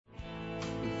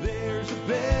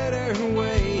better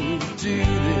way to do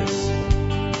this.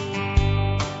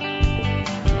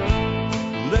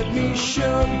 Let me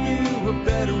show you a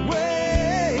better way.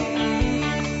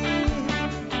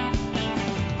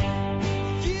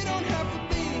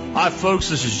 Hi, folks.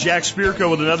 This is Jack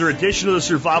Spirko with another edition of the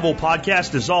Survival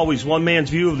Podcast. As always, one man's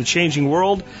view of the changing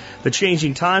world, the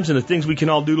changing times, and the things we can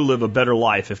all do to live a better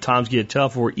life if times get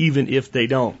tough or even if they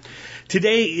don't.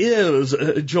 Today is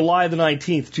July the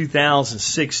 19th,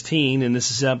 2016, and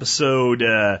this is episode,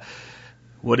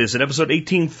 Episode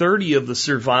 1830 of the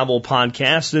Survival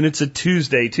Podcast, and it's a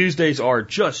Tuesday. Tuesdays are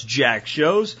just Jack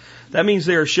shows. That means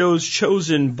they are shows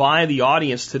chosen by the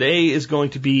audience. Today is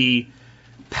going to be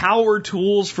power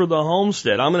tools for the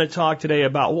homestead. I'm going to talk today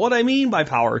about what I mean by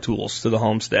power tools to the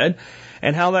homestead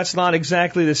and how that's not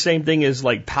exactly the same thing as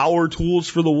like power tools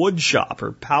for the wood shop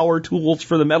or power tools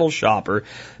for the metal shop or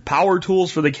power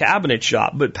tools for the cabinet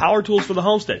shop, but power tools for the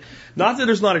homestead. Not that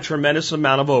there's not a tremendous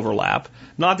amount of overlap,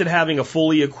 not that having a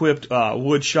fully equipped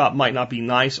wood shop might not be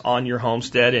nice on your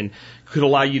homestead and could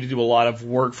allow you to do a lot of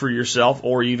work for yourself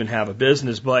or even have a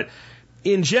business, but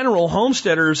in general,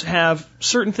 homesteaders have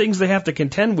certain things they have to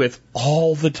contend with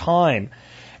all the time.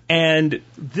 And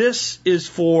this is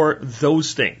for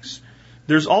those things.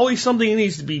 There's always something that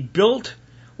needs to be built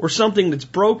or something that's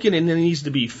broken and it needs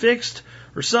to be fixed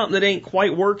or something that ain't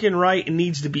quite working right and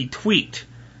needs to be tweaked.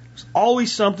 There's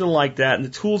always something like that. And the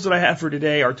tools that I have for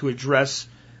today are to address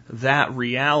that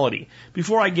reality.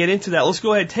 Before I get into that, let's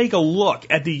go ahead and take a look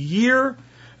at the year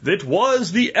that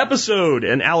was the episode,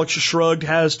 and Alex Shrugged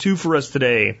has two for us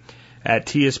today at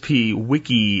tspwiki.com.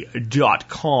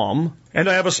 And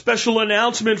I have a special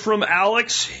announcement from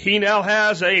Alex. He now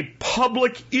has a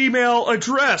public email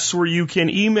address where you can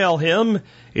email him.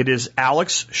 It is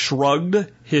Alex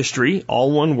Shrugged History,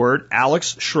 all one word,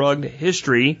 Alex Shrugged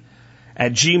History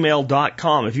at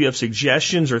gmail.com. If you have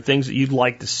suggestions or things that you'd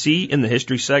like to see in the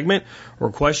history segment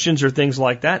or questions or things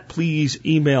like that, please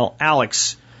email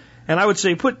Alex. And I would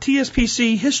say put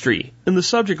TSPC history in the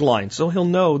subject line so he'll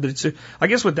know that it's I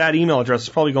guess with that email address, it's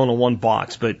probably going to one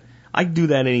box, but I do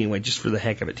that anyway, just for the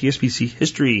heck of it. TSPC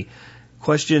history,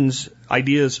 questions,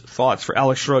 ideas, thoughts for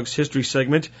Alex Shrugg's history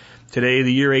segment. Today,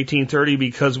 the year 1830,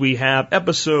 because we have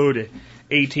episode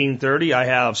 1830, I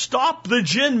have Stop the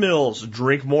Gin Mills,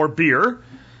 Drink More Beer.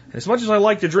 As much as I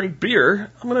like to drink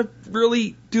beer, I'm going to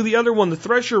really do the other one. The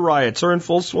Thresher riots are in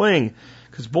full swing.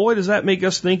 Because boy, does that make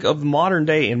us think of the modern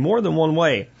day in more than one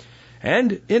way.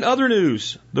 And in other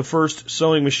news, the first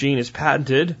sewing machine is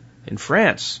patented in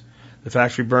France. The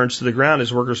factory burns to the ground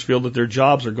as workers feel that their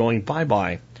jobs are going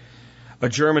bye-bye. A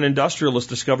German industrialist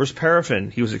discovers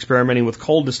paraffin. He was experimenting with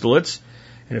coal distillates.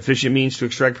 An efficient means to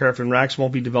extract paraffin wax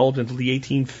won't be developed until the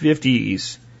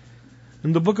 1850s.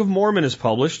 And the Book of Mormon is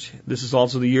published. This is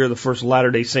also the year the first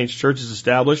Latter-day Saints Church is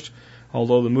established,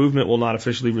 although the movement will not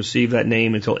officially receive that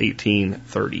name until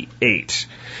 1838.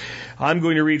 I'm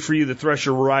going to read for you the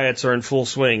Thresher riots are in full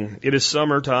swing. It is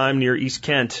summertime near East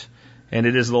Kent, and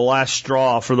it is the last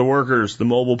straw for the workers. The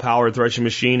mobile-powered threshing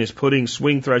machine is putting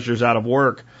swing threshers out of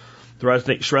work.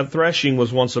 Threshing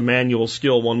was once a manual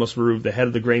skill. One must remove the head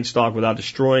of the grain stalk without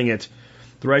destroying it.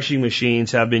 Threshing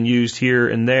machines have been used here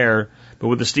and there, but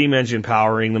with the steam engine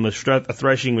powering them, a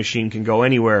threshing machine can go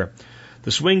anywhere.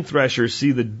 The swing threshers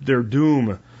see their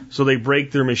doom, so they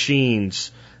break their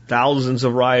machines. Thousands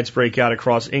of riots break out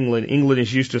across England. England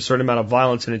is used to a certain amount of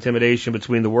violence and intimidation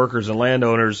between the workers and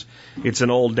landowners. It's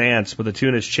an old dance, but the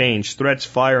tune has changed. Threats,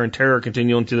 fire, and terror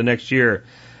continue into the next year.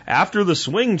 After the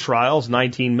swing trials,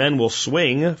 19 men will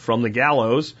swing from the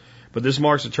gallows, but this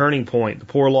marks a turning point. The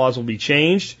poor laws will be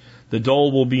changed. The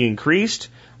dole will be increased.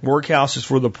 Workhouses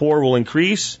for the poor will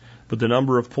increase, but the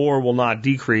number of poor will not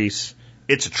decrease.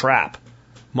 It's a trap.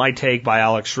 My take by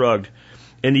Alex Shrugged.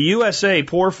 In the USA,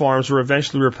 poor farms were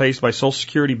eventually replaced by Social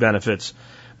Security benefits.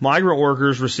 Migrant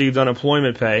workers received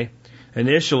unemployment pay.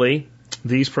 Initially,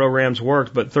 these programs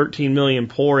worked, but 13 million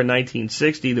poor in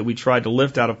 1960 that we tried to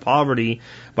lift out of poverty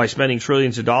by spending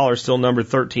trillions of dollars still numbered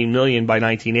 13 million by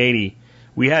 1980.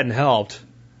 We hadn't helped.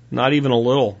 Not even a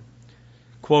little.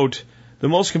 Quote, the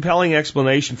most compelling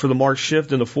explanation for the marked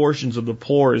shift in the fortunes of the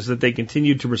poor is that they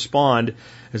continued to respond,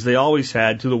 as they always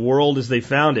had, to the world as they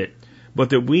found it, but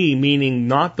that we, meaning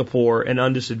not the poor and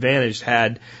undisadvantaged,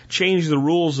 had changed the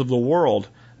rules of the world,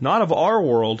 not of our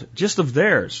world, just of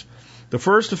theirs. The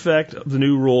first effect of the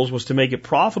new rules was to make it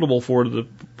profitable for the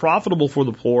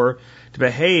poor to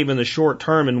behave in the short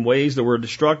term in ways that were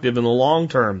destructive in the long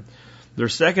term. Their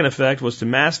second effect was to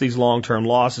mask these long-term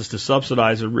losses to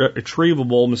subsidize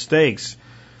irretrievable mistakes.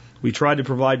 We tried to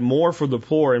provide more for the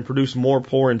poor and produce more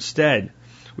poor instead.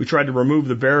 We tried to remove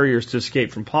the barriers to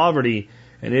escape from poverty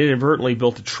and inadvertently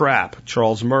built a trap.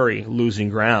 Charles Murray, Losing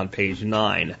Ground, page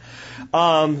 9.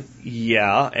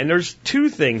 Yeah, and there's two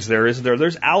things there, isn't there?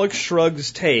 There's Alex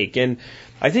Shrugg's take, and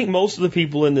I think most of the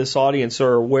people in this audience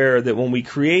are aware that when we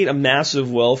create a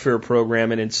massive welfare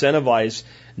program and incentivize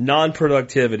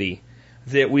non-productivity,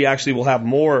 that we actually will have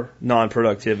more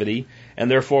non-productivity, and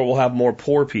therefore we'll have more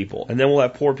poor people. And then we'll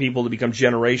have poor people that become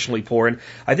generationally poor. And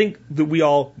I think that we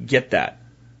all get that.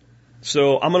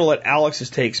 So I'm going to let Alex's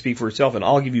take speak for itself, and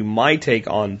I'll give you my take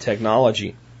on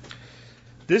technology.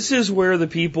 This is where the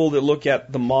people that look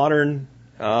at the modern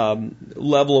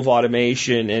level of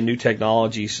automation and new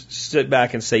technologies sit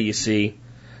back and say, you see,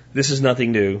 this is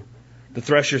nothing new. The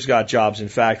thresher's got jobs in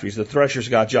factories. The thresher's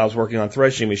got jobs working on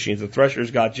threshing machines. The thresher's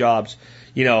got jobs,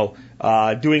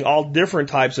 doing all different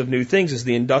types of new things as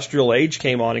the industrial age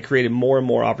came on and created more and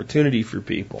more opportunity for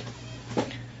people.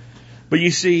 But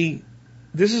you see,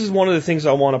 this is one of the things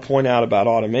I want to point out about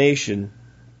automation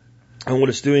and what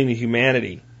it's doing to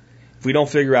humanity. If we don't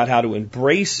figure out how to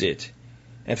embrace it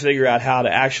and figure out how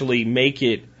to actually make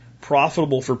it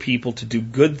profitable for people to do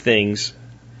good things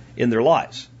in their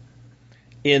lives,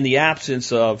 in the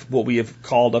absence of what we have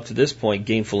called up to this point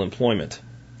gainful employment.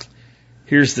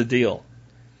 Here's the deal.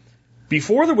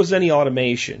 Before there was any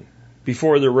automation,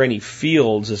 before there were any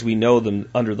fields as we know them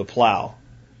under the plow,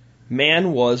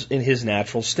 man was in his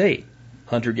natural state,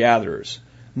 hunter-gatherers.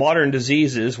 Modern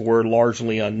diseases were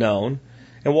largely unknown,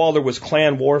 and while there was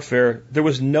clan warfare, there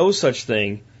was no such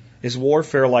thing as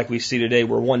warfare like we see today,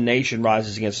 where one nation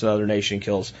rises against another nation,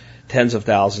 kills tens of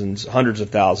thousands, hundreds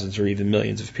of thousands, or even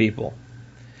millions of people.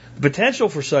 The potential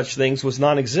for such things was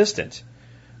non-existent.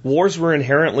 Wars were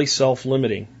inherently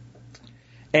self-limiting.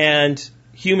 And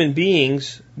human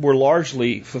beings were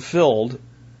largely fulfilled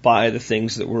by the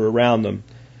things that were around them.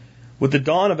 With the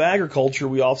dawn of agriculture,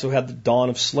 we also had the dawn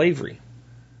of slavery.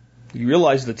 You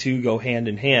realize the two go hand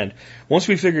in hand. Once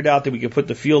we figured out that we could put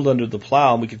the field under the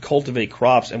plow and we could cultivate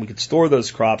crops and we could store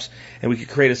those crops and we could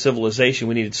create a civilization,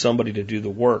 we needed somebody to do the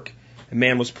work. And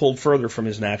man was pulled further from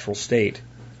his natural state.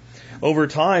 Over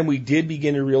time, we did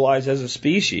begin to realize as a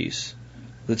species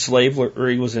that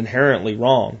slavery was inherently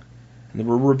wrong. And there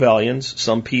were rebellions,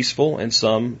 some peaceful and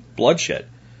some bloodshed,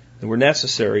 that were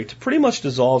necessary to pretty much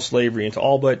dissolve slavery into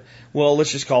all but, well,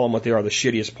 let's just call them what they are, the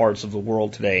shittiest parts of the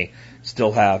world today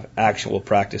still have actual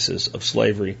practices of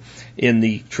slavery in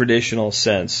the traditional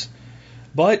sense.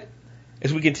 But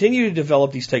as we continue to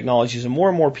develop these technologies and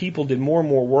more people did more and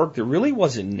more work that really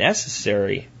wasn't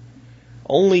necessary,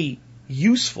 only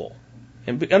useful.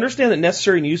 And understand that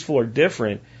necessary and useful are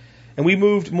different. And we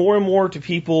moved more and more to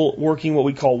people working what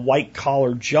we call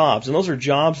white-collar jobs. And those are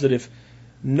jobs that if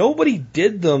nobody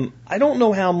did them, I don't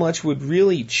know how much would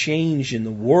really change in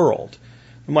the world.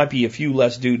 There might be a few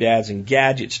less doodads and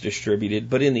gadgets distributed,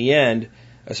 but in the end,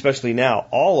 especially now,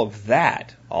 all of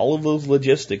that, all of those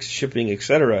logistics, shipping,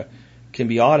 etc., can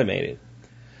be automated.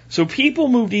 So people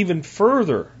moved even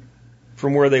further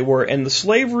from where they were, and the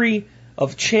slavery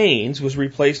of chains was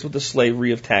replaced with the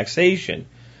slavery of taxation,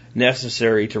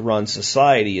 necessary to run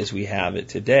society as we have it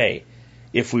today,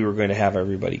 if we were going to have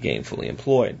everybody gainfully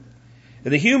employed.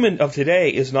 And the human of today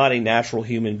is not a natural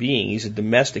human being. He's a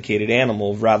domesticated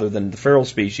animal rather than the feral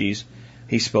species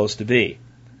he's supposed to be.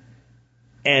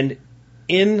 And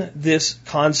in this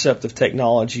concept of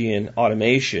technology and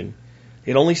automation,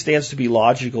 it only stands to be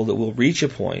logical that we'll reach a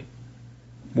point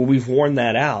where we've worn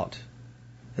that out,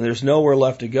 and there's nowhere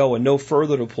left to go and no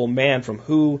further to pull man from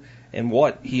who and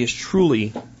what he is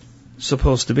truly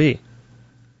supposed to be.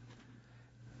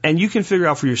 And you can figure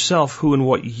out for yourself who and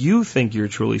what you think you're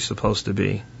truly supposed to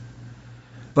be.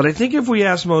 But I think if we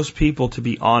ask most people to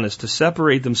be honest, to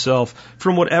separate themselves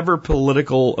from whatever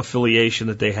political affiliation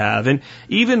that they have, and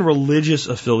even religious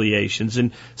affiliations,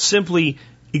 and simply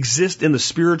exist in the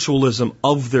spiritualism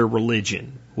of their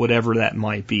religion, whatever that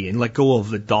might be, and let go of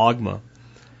the dogma,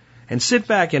 and sit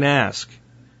back and ask,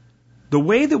 the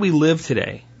way that we live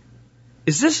today,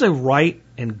 is this a right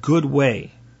and good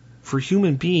way for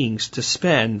human beings to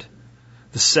spend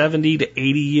the 70 to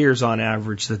 80 years on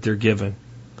average that they're given?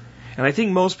 And I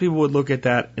think most people would look at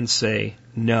that and say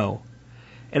no.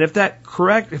 And if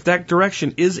that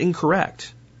direction is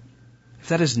incorrect, if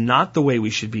that is not the way we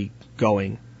should be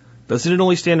going, doesn't it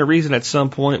only stand to reason at some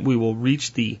point we will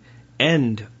reach the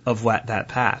end of that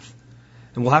path?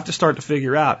 And we'll have to start to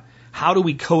figure out, how do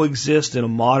we coexist in a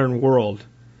modern world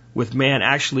with man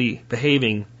actually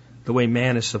behaving the way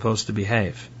man is supposed to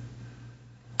behave?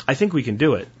 I think we can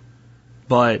do it.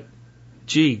 But,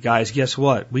 gee, guys, guess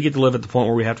what? We get to live at the point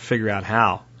where we have to figure out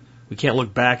how. We can't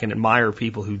look back and admire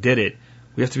people who did it.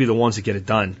 We have to be the ones that get it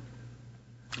done.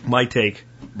 My take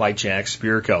by Jack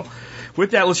Spirko.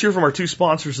 With that, let's hear from our two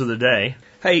sponsors of the day.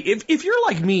 Hey, if you're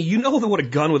like me, you know what a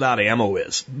gun without ammo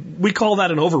is. We call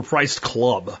that an overpriced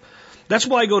club. That's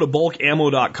why I go to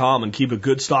bulkammo.com and keep a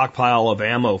good stockpile of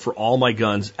ammo for all my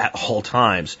guns at all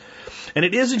times. And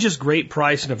it isn't just great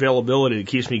price and availability that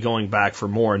keeps me going back for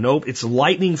more. Nope, it's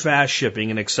lightning fast shipping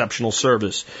and exceptional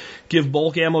service. Give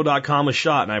bulkammo.com a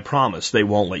shot, and I promise they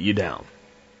won't let you down.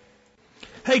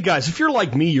 Hey guys, if you're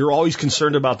like me, you're always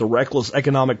concerned about the reckless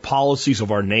economic policies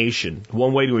of our nation.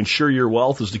 One way to ensure your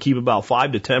wealth is to keep about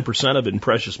 5 to 10% of it in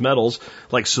precious metals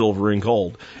like silver and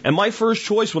gold. And my first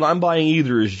choice when I'm buying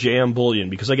either is JM Bullion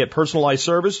because I get personalized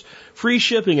service, free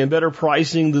shipping, and better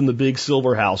pricing than the big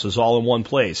silver houses all in one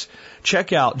place.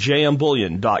 Check out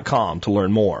jmbullion.com to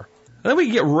learn more. And then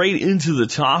we get right into the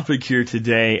topic here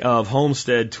today of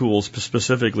Homestead tools,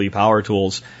 specifically power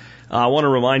tools. I want to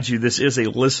remind you this is a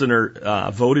listener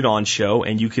voted on show,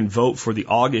 and you can vote for the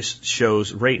August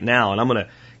shows right now. And I'm going to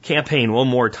campaign one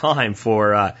more time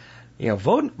for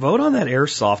vote on that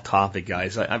airsoft topic,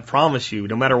 guys. I promise you,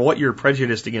 no matter what your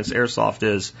prejudice against airsoft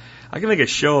is, I can make a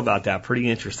show about that. Pretty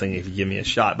interesting if you give me a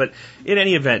shot. But in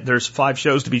any event, there's 5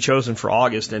 shows to be chosen for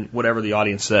August, and whatever the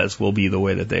audience says will be the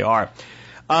way that they are.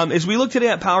 As we look today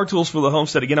at power tools for the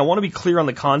homestead, again, I want to be clear on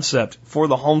the concept for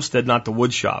the homestead, not the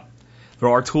wood shop. There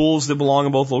are tools that belong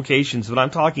in both locations, but I'm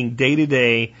talking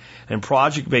day-to-day and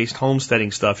project-based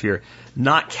homesteading stuff here,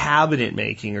 not cabinet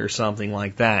making or something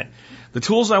like that. The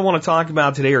tools I want to talk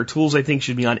about today are tools I think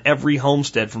should be on every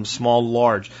homestead from small to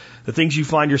large, the things you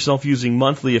find yourself using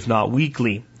monthly if not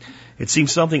weekly. It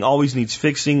seems something always needs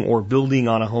fixing or building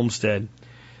on a homestead.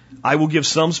 I will give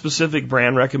some specific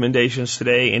brand recommendations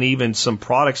today and even some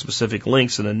product-specific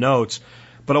links in the notes.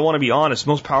 But I want to be honest,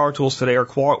 most power tools today are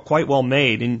quite well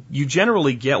made, and you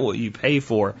generally get what you pay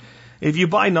for. If you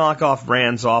buy knockoff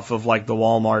brands off of like the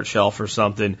Walmart shelf or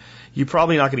something, you're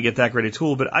probably not going to get that great a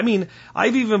tool. But I mean,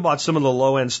 I've even bought some of the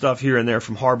low-end stuff here and there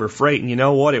from Harbor Freight, and you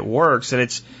know what? It works, and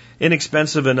it's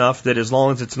inexpensive enough that as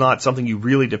long as it's not something you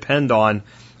really depend on,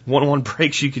 when one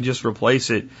breaks, you can just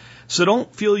replace it. So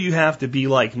don't feel you have to be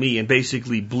like me and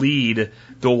basically bleed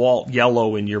DeWalt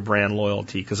yellow in your brand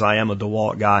loyalty, because I am a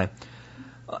DeWalt guy.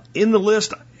 In the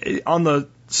list on the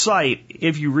site,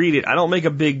 if you read it, I don't make a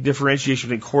big differentiation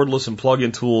between cordless and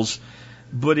plug-in tools,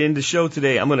 but in the show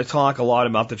today, I'm going to talk a lot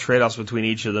about the trade-offs between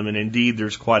each of them, and indeed,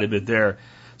 there's quite a bit there.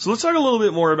 So let's talk a little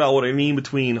bit more about what I mean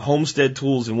between homestead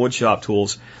tools and woodshop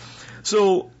tools.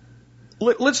 So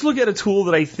let's look at a tool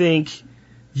that I think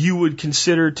you would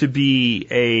consider to be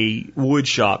a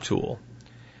woodshop tool.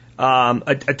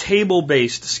 A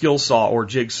table-based skill saw or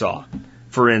jigsaw,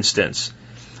 for instance.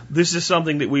 This is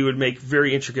something that we would make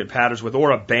very intricate patterns with,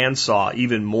 or a bandsaw,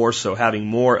 even more so, having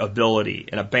more ability.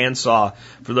 And a bandsaw,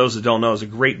 for those that don't know, is a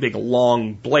great big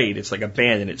long blade. It's like a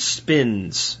band, and it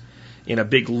spins in a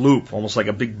big loop, almost like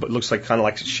a big, looks like kind of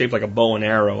like shaped like a bow and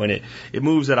arrow. And it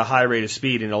moves at a high rate of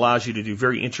speed and allows you to do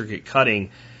very intricate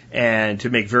cutting and to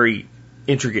make very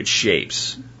intricate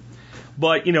shapes.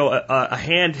 But, you know, a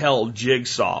handheld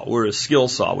jigsaw or a skill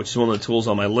saw, which is one of the tools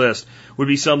on my list, would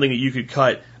be something that you could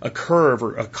cut a curve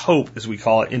or a cope, as we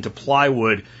call it, into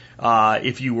plywood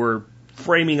if you were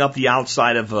framing up the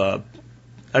outside of a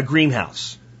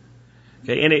greenhouse.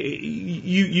 Okay, and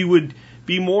you would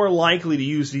be more likely to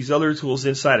use these other tools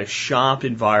inside a shop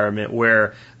environment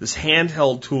where this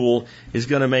handheld tool is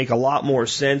going to make a lot more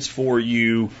sense for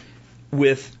you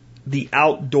with the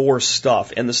outdoor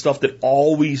stuff and the stuff that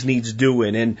always needs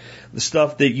doing and the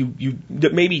stuff that you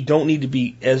that maybe don't need to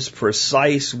be as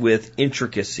precise with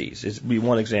intricacies is be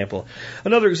one example.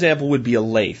 Another example would be a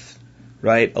lathe,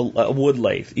 right? A wood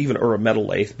lathe, even, or a metal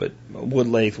lathe, but a wood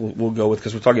lathe we'll go with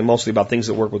because we're talking mostly about things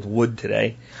that work with wood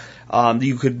today.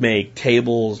 You could make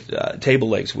table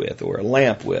legs with, or a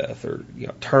lamp with, or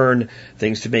turn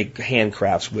things to make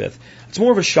handcrafts with. It's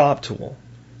more of a shop tool.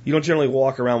 You don't generally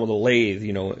walk around with a lathe,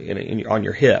 on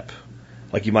your hip,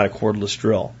 like you might a cordless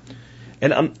drill,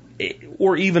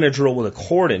 or even a drill with a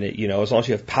cord in it. As long as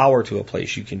you have power to a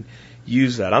place, you can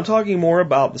use that. I'm talking more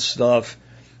about the stuff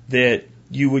that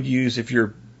you would use if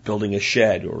you're building a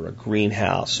shed or a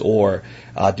greenhouse or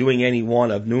doing any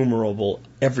one of numerable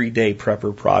everyday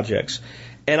prepper projects.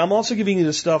 And I'm also giving you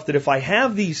the stuff that if I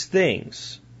have these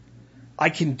things, I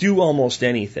can do almost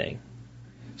anything.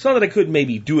 It's not that I couldn't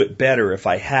maybe do it better if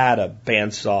I had a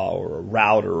bandsaw or a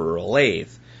router or a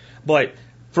lathe, but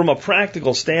from a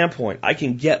practical standpoint, I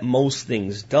can get most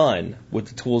things done with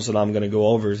the tools that I'm going to go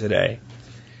over today.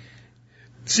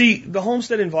 See, the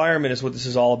homestead environment is what this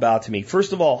is all about to me.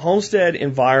 First of all, homestead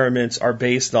environments are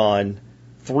based on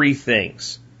 3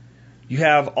 things. You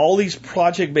have all these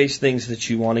project-based things that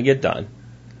you want to get done.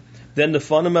 Then the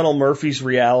fundamental Murphy's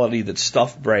reality that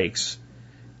stuff breaks.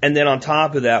 And then on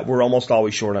top of that, we're almost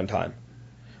always short on time.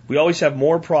 We always have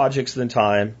more projects than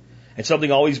time, and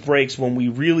something always breaks when we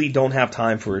really don't have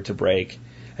time for it to break,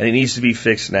 and it needs to be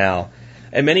fixed now.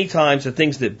 And many times the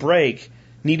things that break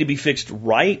need to be fixed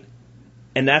right,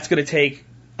 and that's going to take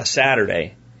a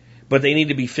Saturday. But they need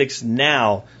to be fixed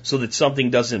now so that something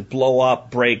doesn't blow up,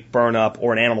 break, burn up,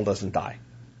 or an animal doesn't die.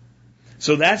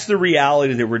 So that's the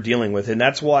reality that we're dealing with, and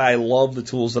that's why I love the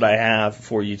tools that I have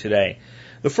for you today.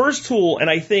 The first tool, and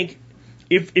I think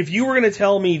if you were going to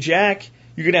tell me, Jack,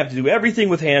 you're going to have to do everything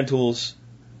with hand tools,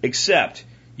 except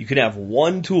you can have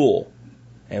one tool,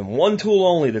 and one tool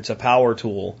only that's a power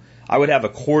tool, I would have a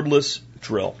cordless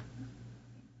drill.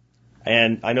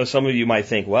 And I know some of you might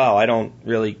think, wow, I don't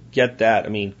really get that. I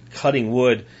mean, cutting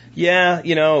wood, yeah,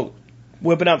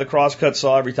 whipping out the crosscut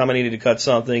saw every time I needed to cut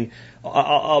something.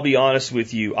 I'll be honest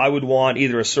with you. I would want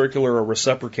either a circular or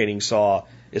reciprocating saw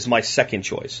is my second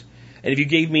choice. And if you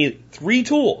gave me 3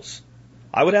 tools,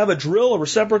 I would have a drill, a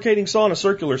reciprocating saw, and a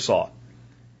circular saw.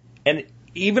 And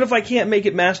even if I can't make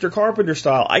it master carpenter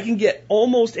style, I can get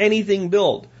almost anything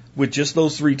built with just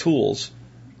those 3 tools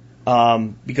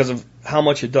because of how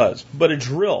much it does. But a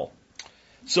drill.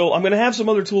 So I'm going to have some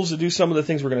other tools to do some of the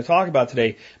things we're going to talk about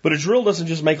today, but a drill doesn't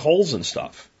just make holes and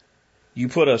stuff. You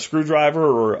put a screwdriver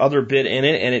or other bit in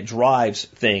it, and it drives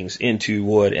things into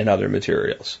wood and other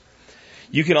materials.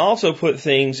 You can also put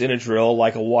things in a drill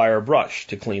like a wire brush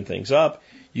to clean things up.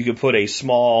 You can put a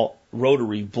small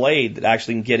rotary blade that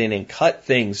actually can get in and cut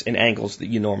things in angles that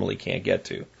you normally can't get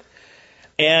to.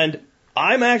 And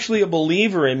I'm actually a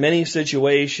believer in many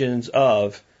situations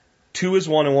of 2 is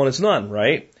 1 and 1 is none,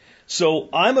 right? So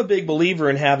I'm a big believer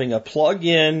in having a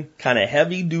plug-in, kind of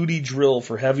heavy-duty drill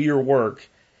for heavier work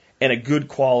and a good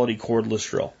quality cordless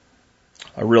drill.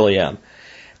 I really am.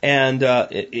 And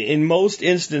in most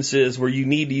instances where you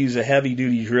need to use a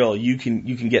heavy-duty drill, you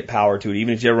can get power to it,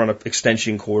 even if you ever run an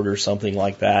extension cord or something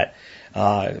like that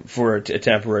for a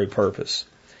temporary purpose.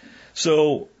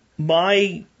 So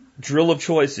my drill of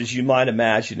choice, as you might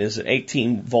imagine, is an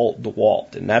 18-volt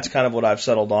DeWalt, and that's kind of what I've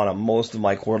settled on most of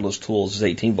my cordless tools is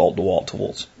 18-volt DeWalt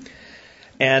tools.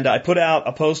 And I put out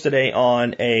a post today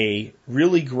on a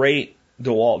really great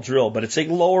DeWalt drill, but it's a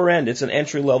lower end. It's an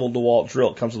entry-level DeWalt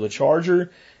drill. It comes with a charger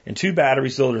and 2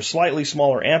 batteries, though they're slightly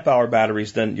smaller amp-hour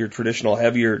batteries than your traditional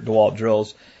heavier DeWalt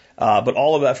drills, but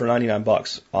all of that for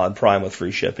 $99 on Prime with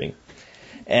free shipping.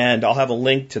 And I'll have a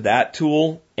link to that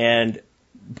tool, and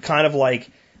kind of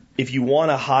like if you want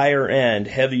a higher-end,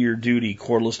 heavier-duty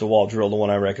cordless DeWalt drill, the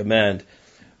one I recommend.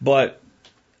 But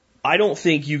I don't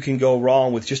think you can go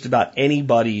wrong with just about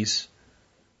anybody's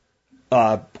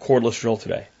cordless drill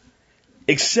today.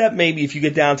 Except maybe if you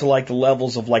get down to like the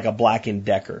levels of like a Black &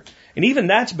 Decker. And even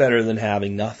that's better than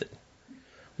having nothing.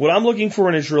 What I'm looking for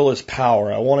in a drill is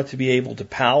power. I want it to be able to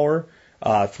power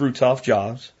through tough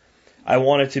jobs. I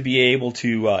want it to be able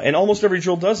to, and almost every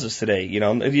drill does this today,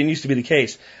 it used to be the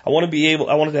case. I want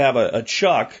it to have a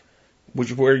chuck,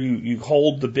 which is where you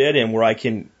hold the bit in, where I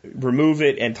can remove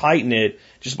it and tighten it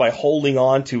just by holding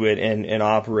on to it and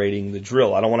operating the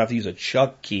drill. I don't want to have to use a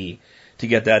chuck key to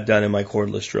get that done in my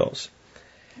cordless drills.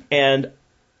 And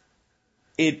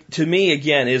it, to me,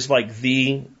 again, is like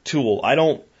the tool. I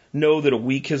don't know that a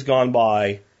week has gone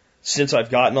by since I've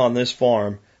gotten on this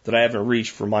farm that I haven't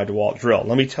reached for my DeWalt drill.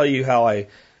 Let me tell you how I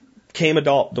became a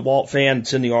DeWalt fan.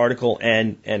 It's in the article,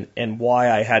 and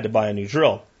why I had to buy a new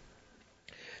drill.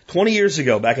 20 years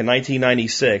ago, back in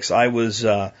 1996, I was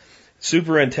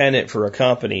superintendent for a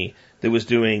company that was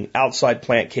doing outside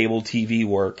plant cable TV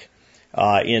work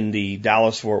in the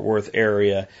Dallas-Fort Worth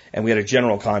area, and we had a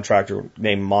general contractor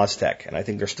named Mostec, and I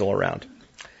think they're still around.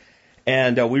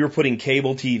 And we were putting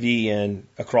cable TV in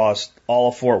across all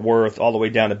of Fort Worth, all the way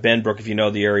down to Benbrook, if you know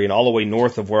the area, and all the way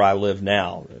north of where I live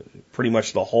now. Pretty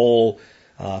much the whole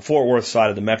Fort Worth side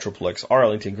of the Metroplex,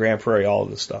 Arlington, Grand Prairie, all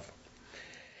of this stuff.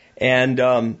 And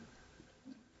I'm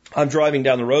driving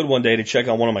down the road one day to check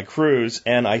on one of my crews,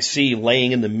 and I see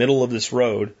laying in the middle of this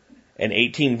road an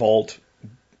 18-volt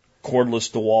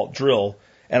cordless DeWalt drill,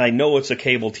 and I know it's a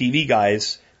cable TV,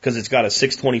 guys, because it's got a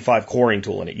 625 coring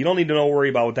tool in it. You don't need to worry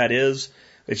about what that is.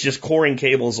 It's just coring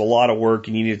cable is a lot of work,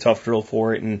 and you need a tough drill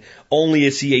for it, and only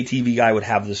a CATV guy would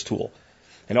have this tool.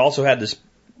 And it also had this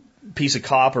piece of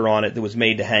copper on it that was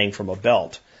made to hang from a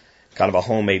belt, kind of a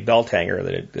homemade belt hanger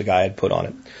that the guy had put on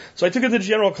it. So I took it to the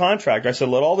general contractor. I said,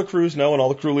 let all the crews know and all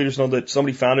the crew leaders know that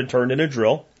somebody found and turned in a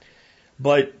drill,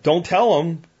 but don't tell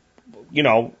them,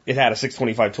 it had a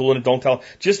 625 tool in it. Don't tell,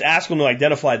 just ask them to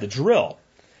identify the drill.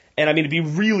 And I mean, it'd be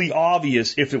really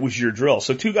obvious if it was your drill.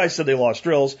 So 2 guys said they lost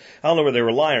drills. I don't know whether they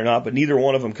were lying or not, but neither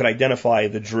one of them could identify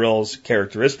the drill's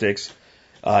characteristics.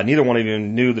 Neither one of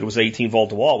them knew that it was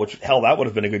 18-volt DeWalt, which, hell, that would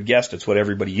have been a good guess. That's what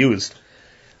everybody used.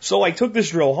 So I took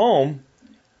this drill home,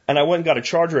 and I went and got a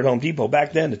charger at Home Depot.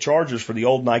 Back then, the chargers for the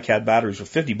old NiCad batteries were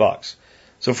 $50.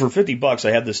 So for $50,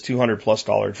 I had this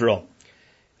 $200+ drill.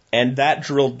 And that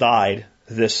drill died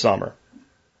this summer.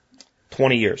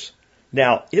 20 years.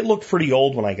 Now, it looked pretty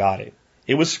old when I got it.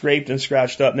 It was scraped and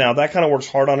scratched up. Now, that kind of works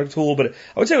hard on a tool, but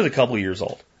I would say it was a couple of years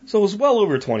old. So it was well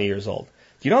over 20 years old.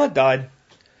 Do you know how it died?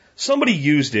 Somebody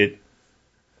used it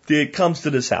that comes to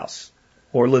this house,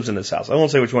 or lives in this house. I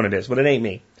won't say which one it is, but it ain't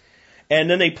me. And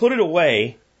then they put it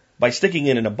away by sticking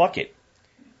it in a bucket.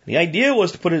 The idea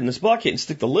was to put it in this bucket and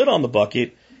stick the lid on the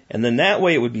bucket, and then that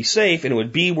way it would be safe, and it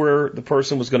would be where the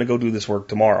person was going to go do this work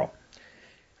tomorrow.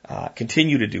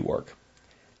 Continue to do work.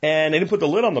 And they didn't put the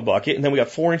lid on the bucket, and then we got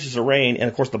 4 inches of rain, and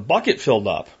of course the bucket filled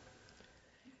up.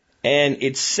 And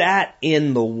it sat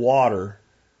in the water,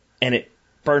 and it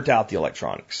burnt out the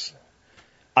electronics.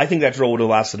 I think that drill would have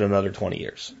lasted another 20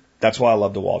 years. That's why I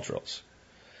love DeWalt drills.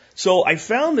 So I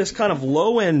found this kind of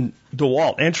low-end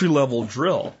DeWalt entry-level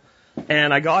drill,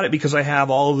 and I got it because I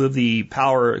have all of the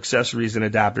power accessories and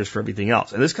adapters for everything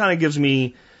else. And this kind of gives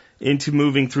me into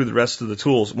moving through the rest of the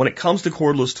tools. When it comes to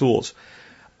cordless tools,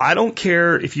 I don't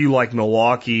care if you like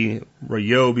Milwaukee,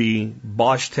 Ryobi,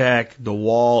 Bosch Tech,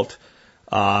 DeWalt.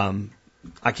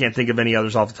 I can't think of any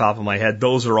others off the top of my head.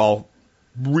 Those are all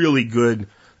really good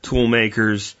tool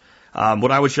makers.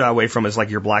 What I would shy away from is like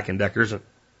your Black & Deckers and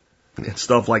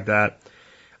stuff like that.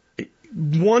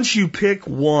 Once you pick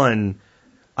one,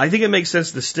 I think it makes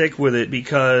sense to stick with it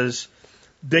because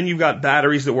then you've got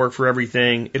batteries that work for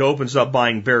everything. It opens up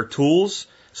buying bare tools.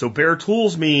 So bare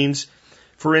tools means,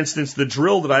 for instance, the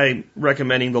drill that I'm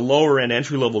recommending, the lower end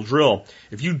entry level drill,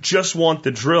 if you just want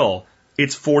the drill,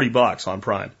 it's $40 on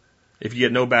Prime. If you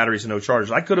get no batteries and no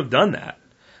chargers. I could have done that,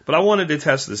 but I wanted to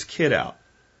test this kit out.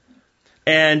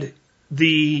 And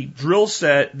the drill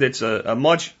set that's a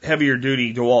much heavier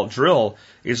duty DeWalt drill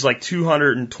is like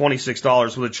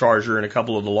 $226 with a charger and a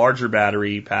couple of the larger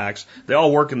battery packs. They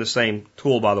all work in the same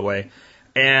tool, by the way,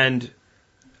 and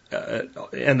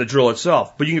the drill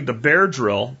itself. But you can get the bare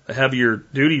drill, a heavier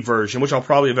duty version, which I'll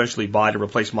probably eventually buy to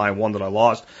replace my one that I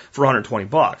lost, for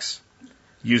 $120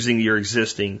 using your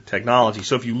existing technology.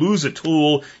 So if you lose a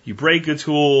tool, you break a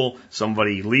tool,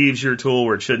 somebody leaves your tool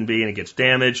where it shouldn't be and it gets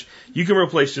damaged, you can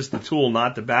replace just the tool,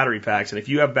 not the battery packs. And if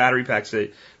you have battery packs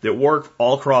that work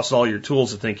all across all your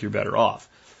tools, I think you're better off.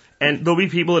 And there'll be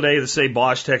people today that say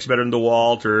Bosch Tech's better than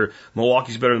DeWalt or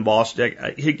Milwaukee's better than Bosch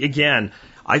Tech. Again,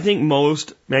 I think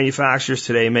most manufacturers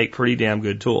today make pretty damn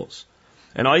good tools.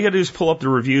 And all you gotta do is pull up the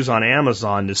reviews on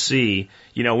Amazon to see,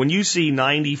 when you see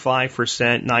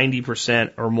 95%,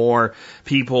 90% or more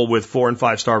people with 4 and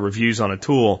 5 star reviews on a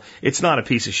tool, it's not a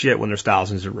piece of shit when there's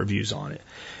thousands of reviews on it.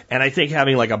 And I think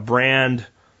having like a brand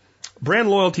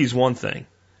loyalty is one thing,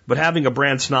 but having a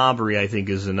brand snobbery, I think,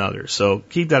 is another. So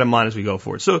keep that in mind as we go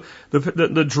forward. So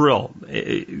the drill,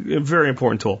 a very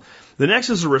important tool. The next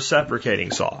is a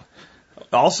reciprocating saw,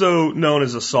 also known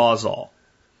as a sawzall.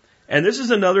 And this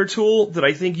is another tool that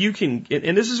I think you can,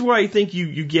 and this is where I think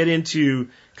you get into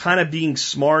kind of being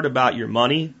smart about your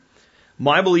money.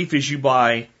 My belief is you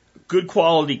buy good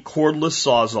quality cordless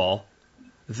sawzall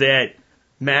that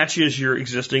matches your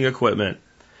existing equipment.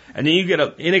 And then you get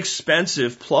an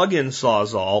inexpensive plug-in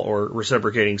sawzall or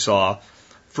reciprocating saw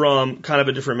from kind of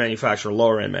a different manufacturer,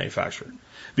 lower end manufacturer.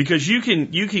 Because you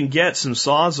can get some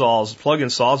sawzalls, plug-in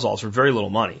sawzalls for very little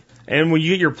money. And when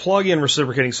you get your plug-in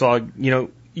reciprocating saw,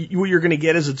 what you're going to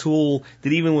get is a tool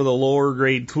that even with a lower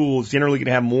grade tool is generally going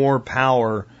to have more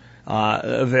power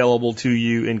available to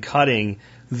you in cutting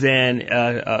than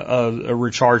a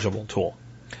rechargeable tool.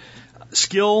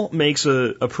 Skill makes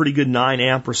a pretty good 9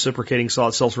 amp reciprocating saw.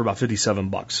 It sells for about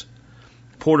 $57.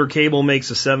 Porter Cable makes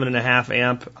a 7.5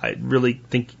 amp. I really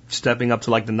think stepping up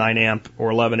to like the 9 amp or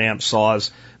 11 amp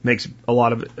saws makes a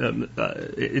lot of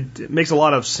it makes a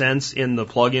lot of sense in the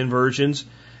plug-in versions.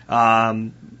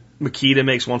 Makita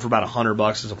makes one for about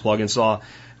 $100 as a plug-in saw.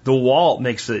 DeWalt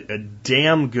makes a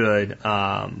damn good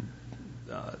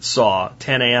saw,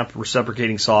 10 amp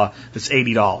reciprocating saw that's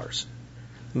 $80.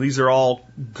 These are all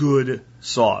good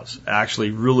saws,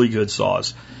 actually really good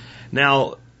saws.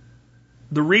 Now,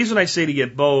 the reason I say to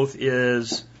get both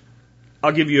is,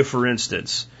 I'll give you a for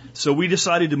instance. So we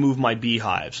decided to move my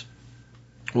beehives.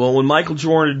 Well, when Michael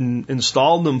Jordan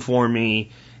installed them for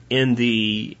me in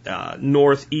the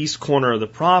northeast corner of the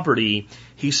property,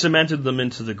 he cemented them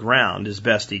into the ground as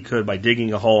best he could by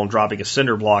digging a hole and dropping a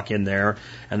cinder block in there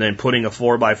and then putting a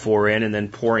 4x4 in and then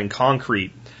pouring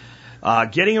concrete.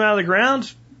 Getting them out of the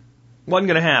ground wasn't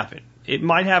going to happen. it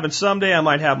might happen someday. I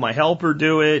might have my helper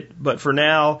do it, but for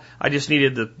now, I just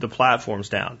needed the platforms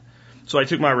down. So I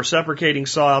took my reciprocating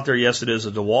saw out there. Yes, it is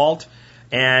a DeWalt.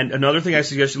 And another thing I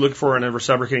suggest you look for in a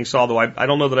reciprocating saw, though I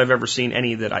don't know that I've ever seen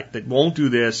any that won't do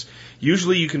this.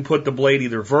 Usually you can put the blade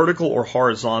either vertical or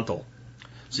horizontal.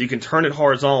 So you can turn it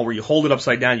horizontal where you hold it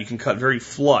upside down. You can cut very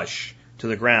flush to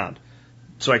the ground.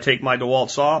 So I take my DeWalt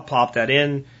saw, pop that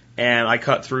in, and I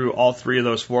cut through all three of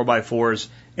those 4x4s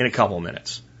in a couple of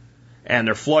minutes. And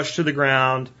they're flush to the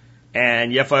ground.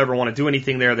 And if I ever want to do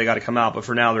anything there, they got to come out. But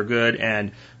for now, they're good.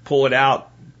 And pull it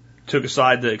out. Took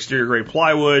aside the exterior grade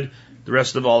plywood. The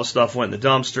rest of all the stuff went in the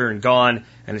dumpster and gone,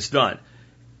 and it's done.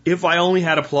 If I only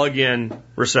had a plug-in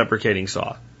reciprocating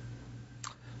saw,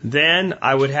 then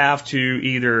I would have to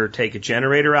either take a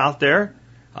generator out there.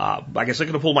 I guess I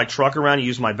could have pulled my truck around and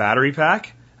used my battery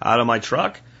pack out of my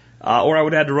truck. Or I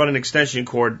would have had to run an extension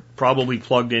cord, probably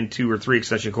plugged in 2 or 3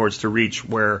 extension cords to reach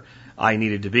where I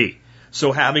needed to be.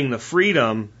 So having the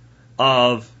freedom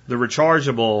of the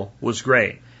rechargeable was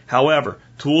great. However,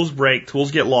 tools break,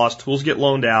 tools get lost, tools get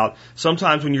loaned out.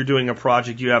 Sometimes when you're doing a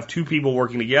project, you have 2 people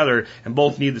working together and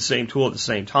both need the same tool at the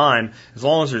same time. As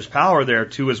long as there's power there,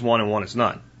 2 is 1 and 1 is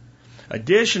none.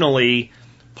 Additionally,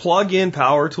 plug-in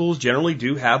power tools generally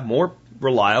do have more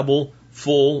reliable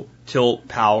full tilt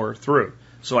power through.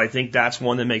 So I think that's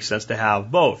one that makes sense to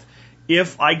have both.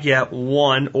 If I get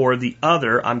one or the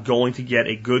other, I'm going to get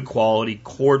a good quality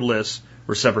cordless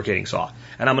reciprocating saw.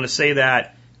 And I'm going to say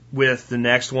that with the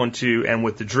next one too, and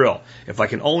with the drill. If I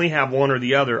can only have one or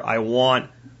the other, I want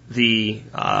the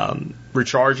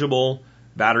rechargeable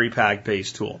battery pack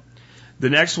based tool. The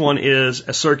next one is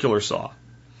a circular saw.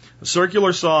 A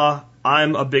circular saw,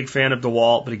 I'm a big fan of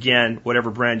DeWalt, but again,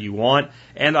 whatever brand you want.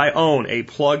 And I own a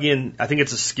plug-in, I think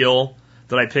it's a Skill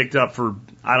that I picked up for,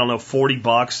 I don't know,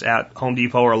 $40 at Home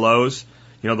Depot or Lowe's.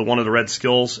 You know, the one of the red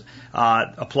Skills,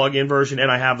 a plug-in version, and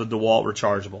I have the DeWalt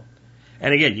rechargeable.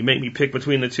 And again, you make me pick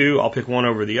between the two, I'll pick one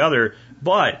over the other.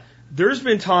 But there's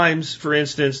been times, for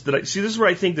instance, that this is where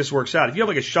I think this works out. If you have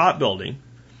like a shop building,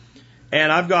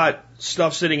 and I've got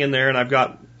stuff sitting in there, and I've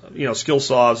got, skill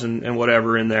saws and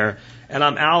whatever in there, and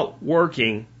I'm out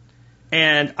working,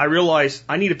 and I realize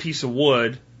I need a piece of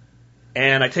wood,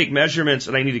 and I take measurements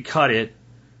and I need to cut it,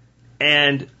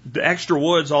 and the extra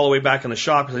wood's all the way back in the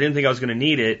shop because I didn't think I was going to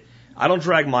need it. I don't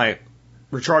drag my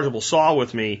rechargeable saw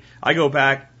with me. I go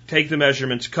back, take the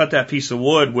measurements, cut that piece of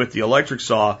wood with the electric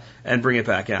saw, and bring it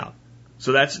back out.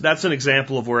 So that's an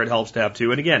example of where it helps to have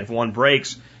two. And again, if one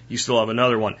breaks, you still have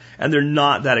another one. And they're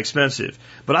not that expensive.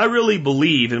 But I really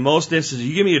believe in most instances,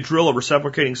 you give me a drill, a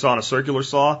reciprocating saw, and a circular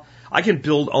saw, I can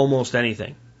build almost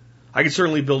anything. I can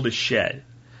certainly build a shed.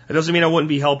 It doesn't mean I wouldn't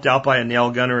be helped out by a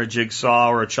nail gun or a jigsaw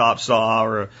or a chop saw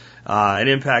or an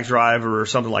impact driver or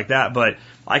something like that. But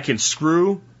I can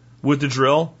screw with the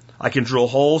drill. I can drill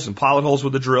holes and pilot holes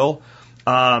with the drill.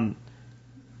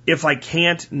 If I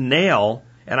can't nail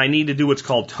and I need to do what's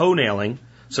called toenailing.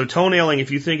 So toenailing,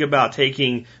 if you think about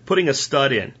putting a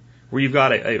stud in where you've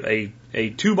got a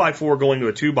 2x4 going to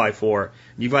a 2x4,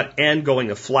 you've got end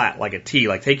going a flat like a T.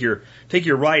 Like take your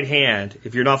right hand,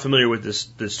 if you're not familiar with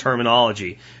this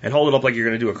terminology, and hold it up like you're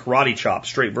going to do a karate chop,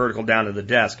 straight vertical down to the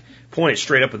desk. Point it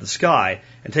straight up at the sky,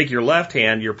 and take your left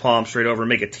hand, your palm straight over, and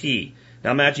make a T.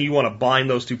 Now imagine you want to bind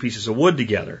those two pieces of wood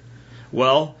together.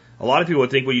 Well, a lot of people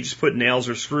would think, well, you just put nails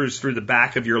or screws through the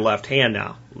back of your left hand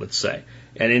now, let's say,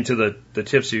 and into the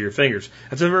tips of your fingers.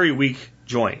 That's a very weak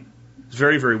joint. It's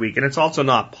very, very weak. And it's also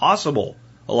not possible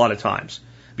a lot of times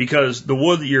because the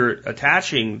wood that you're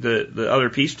attaching the other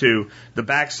piece to, the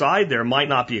back side there might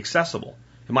not be accessible.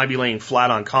 It might be laying flat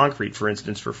on concrete, for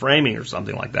instance, for framing or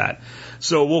something like that.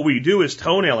 So what we do is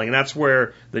toenailing, and that's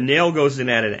where the nail goes in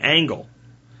at an angle.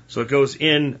 So it goes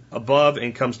in above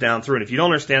and comes down through. And if you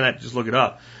don't understand that, just look it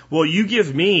up. Well, you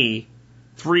give me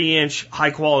 3-inch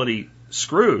high-quality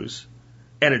screws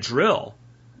and a drill,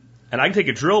 and I can take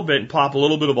a drill bit and pop a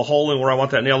little bit of a hole in where I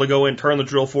want that nail to go in, turn the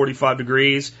drill 45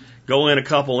 degrees, go in a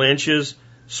couple inches,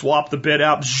 swap the bit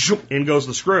out, in goes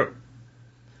the screw.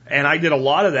 And I did a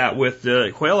lot of that with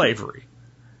the quail aviary,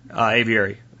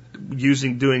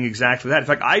 doing exactly that. In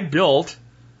fact, I built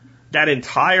that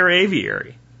entire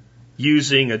aviary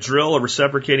using a drill, a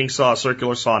reciprocating saw, a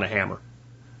circular saw, and a hammer.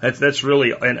 That's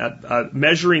really a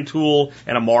measuring tool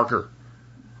and a marker.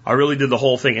 I really did the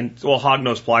whole thing, and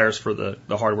hognose pliers for the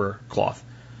hardware cloth.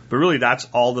 But really, that's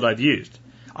all that I've used.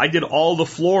 I did all the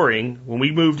flooring. When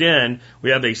we moved in,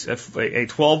 we have a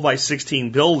 12 by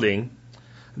 16 building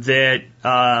that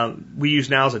we use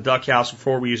now as a duck house.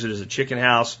 Before we used it as a chicken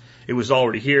house. It was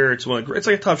already here. It's like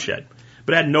a tough shed,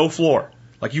 but it had no floor.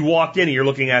 Like you walked in and you're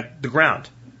looking at the ground.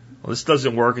 Well, this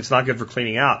doesn't work. It's not good for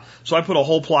cleaning out. So I put a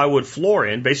whole plywood floor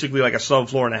in, basically like a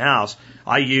subfloor in a house.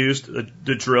 I used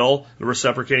the drill, the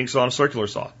reciprocating saw, and a circular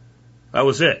saw. That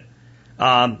was it.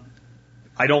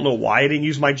 I don't know why I didn't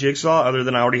use my jigsaw other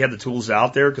than I already had the tools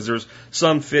out there, because there's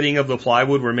some fitting of the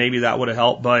plywood where maybe that would have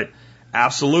helped. But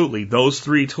absolutely, those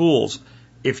 3 tools.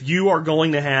 If you are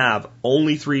going to have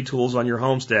only 3 tools on your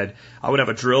homestead, I would have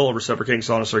a drill, a reciprocating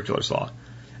saw, and a circular saw.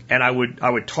 And I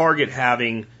would target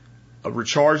having a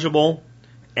rechargeable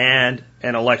and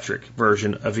an electric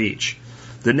version of each.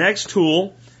 The next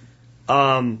tool,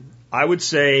 I would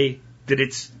say that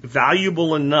it's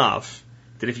valuable enough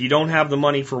that if you don't have the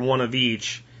money for one of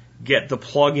each, get the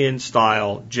plug-in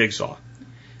style jigsaw.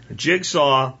 A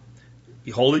jigsaw,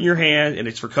 you hold it in your hand, and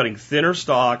it's for cutting thinner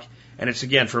stock, and it's,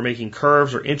 again, for making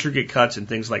curves or intricate cuts in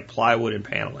things like plywood and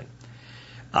paneling.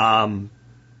 I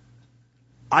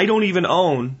don't even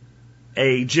own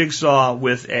a jigsaw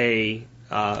with a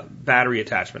battery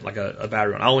attachment, like a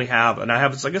battery one. I only have,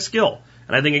 it's like a skill.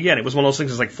 And I think, again, it was one of those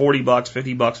things that's like $40,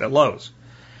 $50 at Lowe's.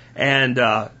 And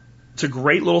it's a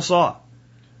great little saw.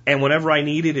 And whenever I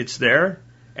need it, it's there.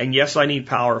 And yes, I need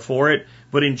power for it.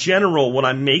 But in general, when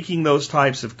I'm making those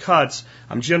types of cuts,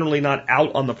 I'm generally not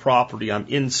out on the property. I'm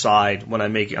inside when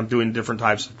I'm doing different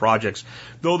types of projects.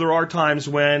 Though there are times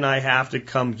when I have to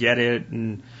come get it,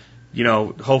 and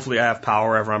hopefully I have power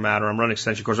wherever I'm at, or I'm running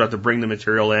extension cords, I have to bring the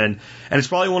material in. And it's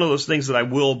probably one of those things that I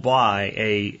will buy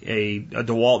a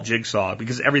DeWalt jigsaw,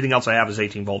 because everything else I have is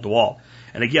 18-volt DeWalt.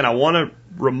 And again, I want to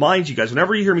remind you guys,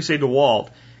 whenever you hear me say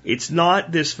DeWalt, it's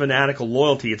not this fanatical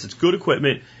loyalty. It's good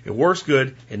equipment. It works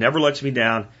good. It never lets me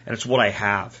down. And it's what I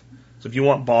have. So if you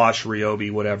want Bosch,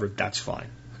 Ryobi, whatever, that's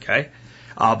fine. Okay?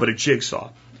 But a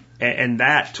jigsaw. And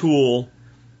that tool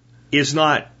is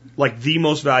not like the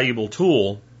most valuable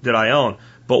tool that I own.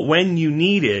 But when you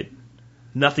need it,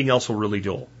 nothing else will really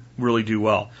do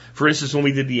well. For instance, when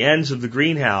we did the ends of the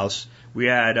greenhouse, we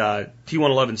had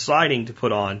T111 siding to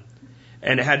put on,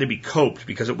 and it had to be coped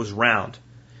because it was round.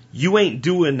 You ain't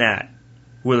doing that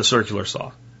with a circular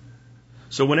saw.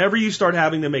 So whenever you start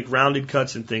having to make rounded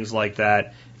cuts and things like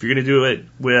that, if you're going to do it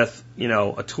with,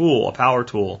 a tool, a power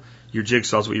tool, your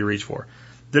jigsaw is what you reach for.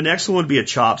 The next one would be a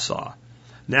chop saw.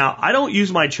 Now, I don't use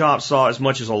my chop saw as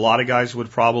much as a lot of guys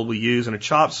would probably use, and a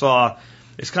chop saw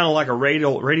is kind of like a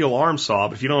radial arm saw,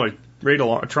 but if you don't know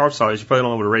what a chop saw is, you probably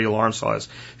don't know what a radial arm saw is.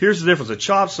 Here's the difference. A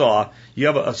chop saw, you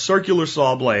have a circular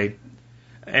saw blade,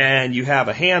 and you have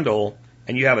a handle,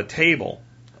 and you have a table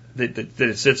that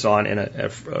it sits on in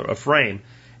a frame,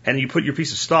 and you put your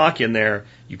piece of stock in there,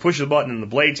 you push the button and the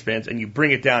blade spins, and you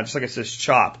bring it down, just like it says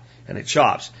chop, and it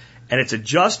chops. And it's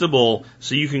adjustable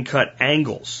so you can cut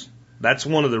angles. That's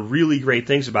one of the really great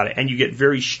things about it. And you get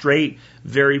very straight,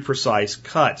 very precise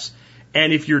cuts.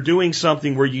 And if you're doing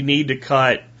something where you need to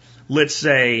cut, let's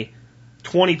say,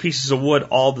 20 pieces of wood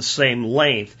all the same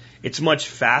length, it's much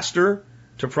faster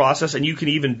to process, and you can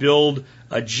even build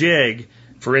a jig,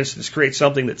 for instance, create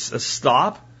something that's a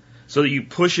stop, so that you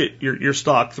push it, your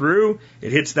stock through,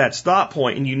 it hits that stop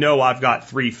point, and I've got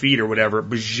 3 feet or whatever,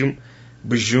 bajoom,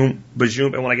 bajoom,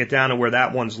 bajoom, and when I get down to where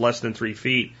that one's less than 3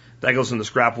 feet, that goes in the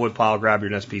scrap wood pile, grab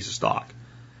your next piece of stock.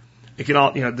 It can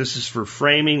all, this is for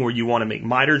framing where you want to make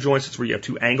miter joints. It's where you have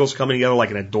 2 angles coming together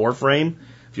like in a door frame.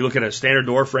 If you look at a standard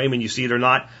door frame and you see they're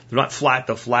not flat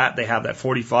to flat, they have that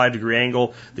 45-degree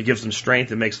angle that gives them strength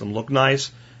and makes them look nice.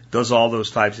 It does all those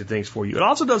types of things for you. It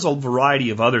also does a variety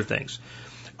of other things.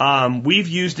 We've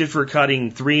used it for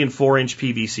cutting 3 and 4-inch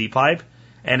PVC pipe,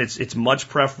 and it's much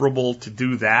preferable to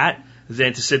do that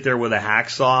than to sit there with a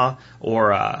hacksaw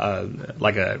or a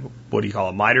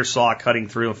miter saw cutting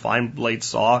through, a fine blade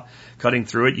saw cutting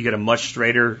through it. You get a much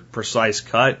straighter, precise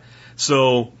cut.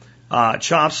 So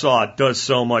chop saw does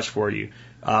so much for you.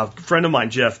 A friend of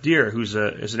mine, Jeff Deere, is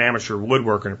an amateur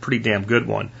woodworker and a pretty damn good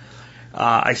one.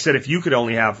 I said if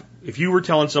you were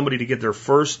telling somebody to get their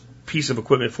first piece of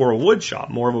equipment for a wood shop,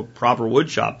 more of a proper wood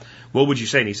shop, what would you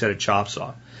say? And he said a chop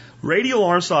saw. Radial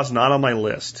arm saw is not on my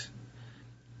list.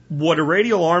 What a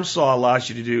radial arm saw allows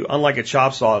you to do, unlike a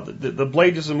chop saw, the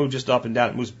blade doesn't move just up and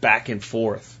down, it moves back and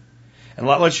forth. And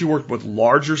that lets you work with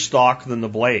larger stock than the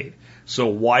blade. So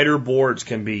wider boards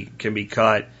can be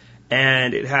cut,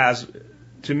 and it has,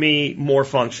 to me, more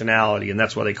functionality, and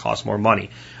that's why they cost more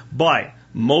money. But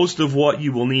most of what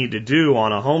you will need to do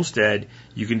on a homestead,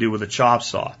 you can do with a chop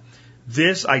saw.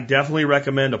 This, I definitely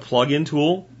recommend a plug-in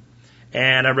tool,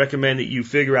 and I recommend that you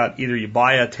figure out either you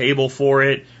buy a table for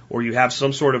it or you have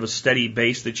some sort of a steady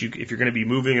base that if you're going to be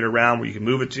moving it around where you can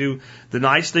move it to. The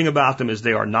nice thing about them is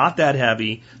they are not that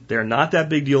heavy, they're not that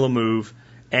big deal to move,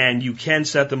 And you can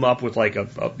set them up with like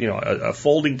a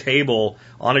folding table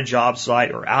on a job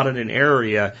site or out in an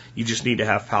area. You just need to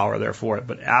have power there for it.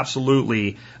 But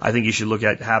absolutely, I think you should look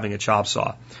at having a chop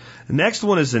saw. The next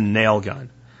one is a nail gun.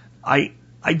 I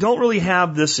don't really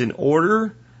have this in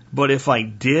order, but if I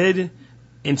did,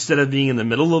 instead of being in the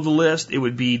middle of the list, it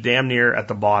would be damn near at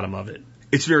the bottom of it.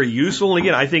 It's very useful. And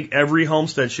again, I think every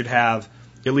homestead should have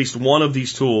at least one of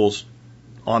these tools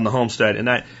on the homestead. And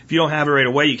that, if you don't have it right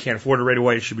away, you can't afford it right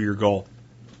away, it should be your goal.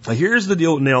 Now, here's the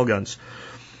deal with nail guns.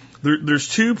 There's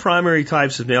two primary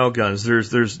types of nail guns.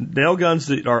 There's nail guns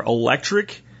that are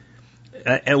electric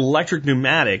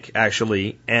pneumatic,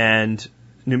 actually, and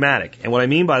pneumatic. And what I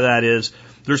mean by that is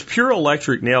there's pure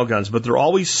electric nail guns, but they're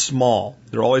always small.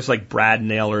 They're always like brad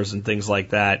nailers and things like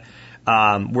that,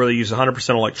 where they use 100%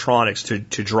 electronics to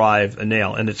drive a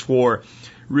nail. And it's for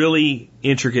really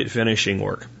intricate finishing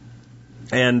work.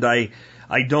 And I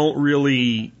don't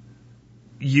really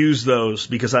use those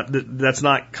because that's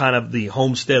not kind of the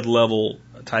homestead level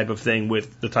type of thing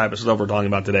with the type of stuff we're talking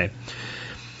about today.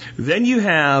 Then you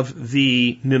have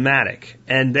the pneumatic,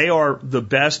 and they are the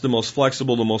best, the most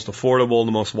flexible, the most affordable,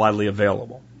 the most widely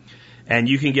available. And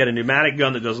you can get a pneumatic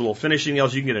gun that does little finishing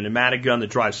nails. You can get a pneumatic gun that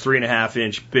drives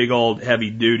 3.5-inch big old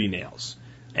heavy duty nails,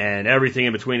 and everything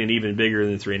in between, and even bigger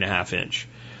than 3.5-inch.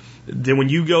 Then when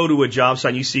you go to a job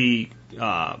site and you see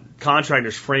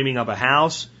contractors framing up a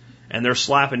house and they're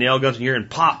slapping nail guns and you're hearing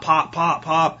pop, pop, pop,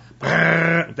 pop,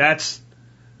 that's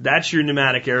your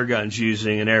pneumatic air guns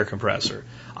using an air compressor.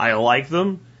 I like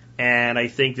them, and I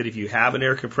think that if you have an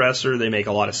air compressor, they make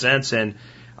a lot of sense. And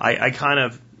I kind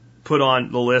of put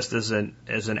on the list as an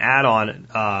add-on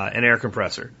an air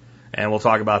compressor, and we'll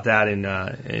talk about that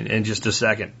in just a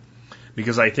second,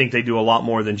 because I think they do a lot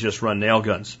more than just run nail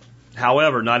guns.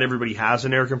 However, not everybody has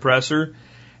an air compressor,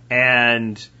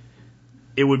 and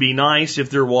it would be nice if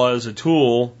there was a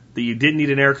tool that you didn't need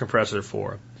an air compressor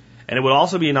for. And it would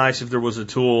also be nice if there was a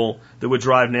tool that would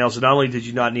drive nails that not only did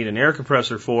you not need an air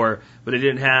compressor for, but it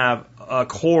didn't have a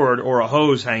cord or a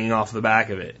hose hanging off the back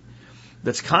of it.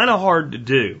 That's kind of hard to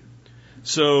do.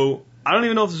 So I don't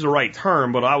even know if this is the right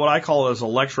term, but what I call it is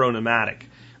electro-pneumatic,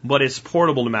 but it's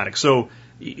portable pneumatic. So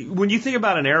when you think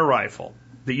about an air rifle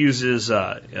that uses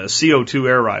a CO2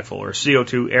 air rifle or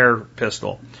CO2 air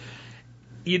pistol,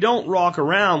 you don't walk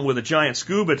around with a giant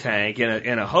scuba tank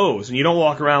and a hose, and you don't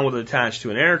walk around with it attached to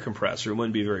an air compressor. It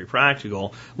wouldn't be very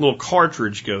practical. A little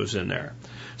cartridge goes in there.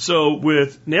 So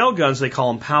with nail guns, they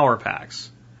call them power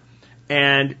packs.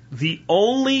 And the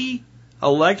only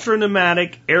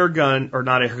electro-pneumatic nail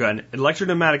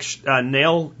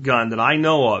gun that I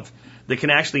know of that can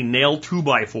actually nail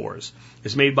 2x4s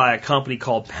is made by a company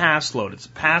called Passload. It's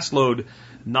Passload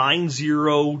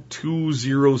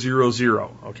 902000.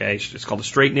 Okay, it's called a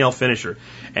straight nail finisher,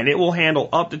 and it will handle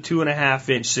up to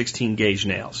 2.5-inch 16-gauge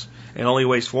nails. It only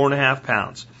weighs 4.5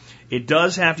 pounds. It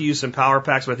does have to use some power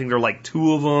packs, but I think there are like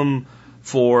 2 of them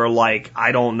for like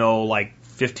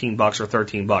 $15 or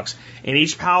 $13. And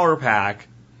each power pack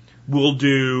will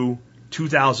do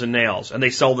 2,000 nails, and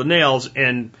they sell the nails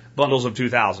in bundles of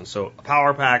 2,000. So a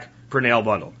power pack per nail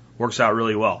bundle works out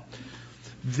really well.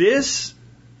 This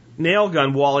nail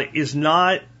gun, while it is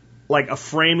not like a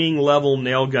framing level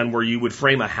nail gun where you would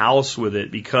frame a house with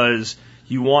it because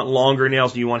you want longer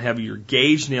nails and you want heavier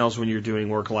gauge nails when you're doing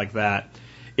work like that,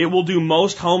 it will do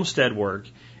most homestead work.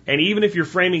 And even if you're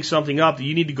framing something up that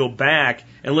you need to go back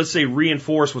and, let's say,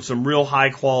 reinforce with some real high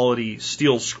quality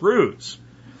steel screws,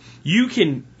 you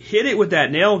can hit it with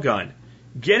that nail gun,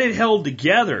 get it held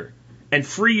together, and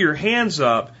free your hands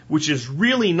up, which is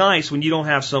really nice when you don't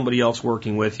have somebody else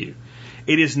working with you.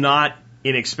 It is not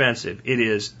inexpensive. It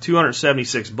is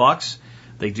 $276.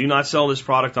 They do not sell this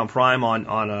product on Prime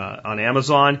on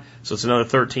Amazon, so it's another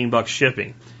 $13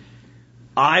 shipping.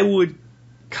 I would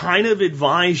kind of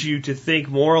advise you to think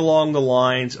more along the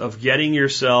lines of getting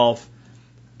yourself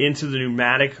into the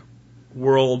pneumatic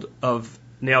world of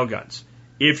nail guns,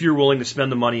 if you're willing to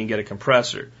spend the money and get a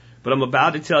compressor. But I'm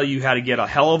about to tell you how to get a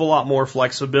hell of a lot more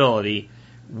flexibility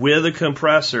with a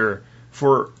compressor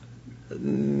for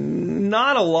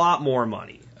not a lot more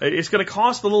money. It's going to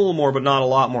cost a little more, but not a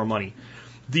lot more money.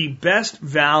 The best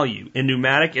value in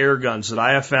pneumatic air guns that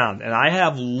I have found, and I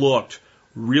have looked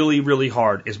really, really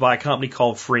hard, is by a company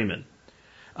called Freeman.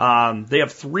 They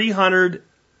have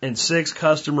 306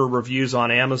 customer reviews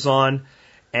on Amazon,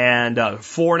 and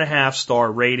 4.5 star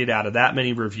rated out of that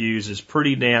many reviews is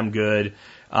pretty damn good.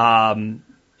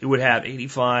 It would have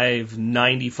 85,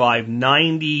 95,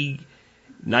 90,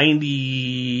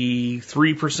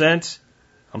 93%.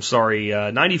 I'm sorry,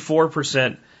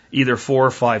 94% either 4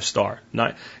 or 5 star.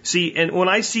 See, and when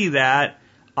I see that,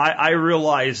 I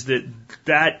realize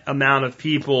that amount of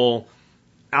people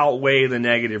outweigh the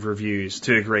negative reviews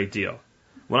to a great deal.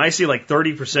 When I see like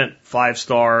 30%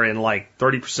 5-star and like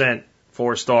 30%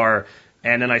 4-star,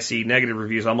 and then I see negative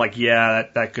reviews, I'm like, yeah,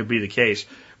 that could be the case.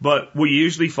 But what you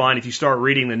usually find if you start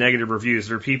reading the negative reviews,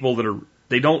 there are people that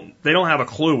they don't have a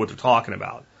clue what they're talking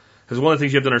about. Because one of the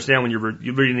things you have to understand when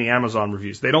you're reading the Amazon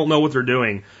reviews, they don't know what they're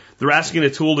doing. They're asking a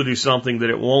tool to do something that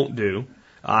it won't do,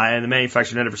 and the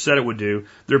manufacturer never said it would do.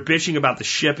 They're bitching about the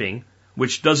shipping,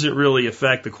 which doesn't really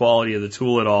affect the quality of the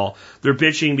tool at all. They're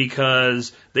bitching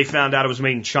because they found out it was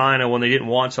made in China when they didn't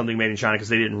want something made in China because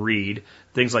they didn't read,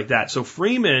 things like that. So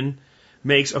Freeman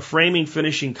makes a framing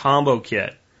finishing combo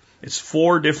kit. It's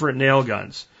 4 different nail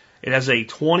guns. It has a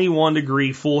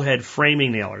 21-degree full head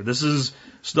framing nailer. This is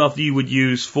stuff you would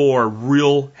use for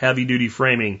real heavy duty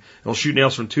framing. It'll shoot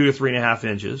nails from 2 to 3.5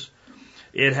 inches.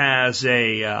 It has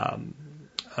an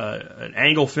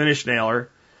angle finish nailer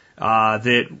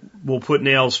that will put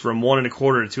nails from 1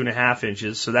 1/4 to 2.5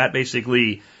 inches. So that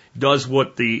basically does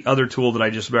what the other tool that I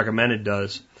just recommended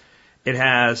does. It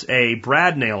has a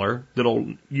brad nailer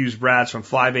that'll use brads from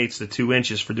 5/8 to 2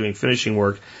 inches for doing finishing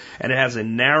work. And it has a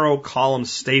narrow column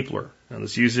stapler. Now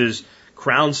this uses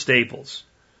crown staples,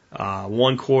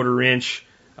 1/4 inch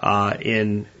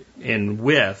in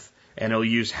width, and it'll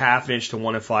use 1/2 inch to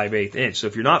 1 5/8 inch. So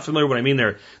if you're not familiar with what I mean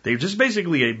there, they're just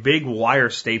basically a big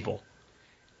wire staple.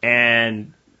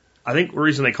 And I think the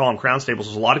reason they call them crown staples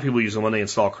is a lot of people use them when they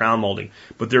install crown molding,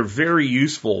 but they're very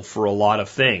useful for a lot of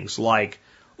things like,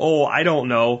 I don't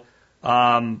know,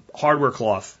 hardware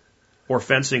cloth or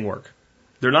fencing work.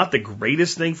 They're not the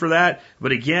greatest thing for that,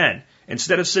 but again,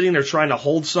 instead of sitting there trying to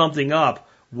hold something up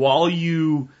while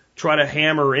you try to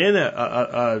hammer in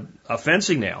a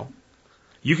fencing nail,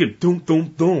 you can doom,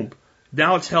 doom, doom.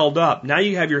 Now it's held up. Now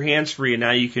you have your hands free, and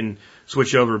now you can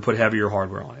switch over and put heavier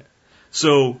hardware on it.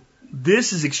 So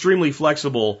this is extremely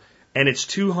flexible, and it's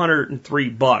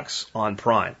 $203 on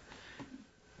Prime.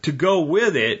 To go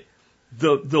with it,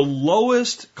 the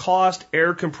lowest cost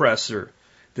air compressor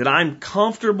that I'm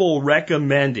comfortable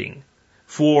recommending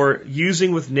for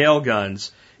using with nail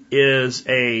guns is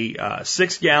a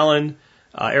 6-gallon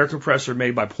air compressor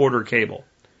made by Porter Cable.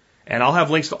 And I'll have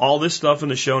links to all this stuff in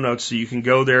the show notes, so you can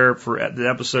go there for the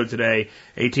episode today,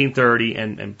 1830,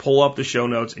 and pull up the show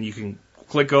notes, and you can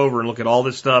click over and look at all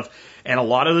this stuff. And a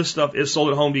lot of this stuff is sold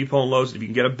at Home Depot and Lowe's. If you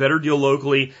can get a better deal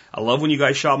locally, I love when you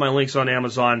guys shop my links on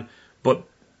Amazon, but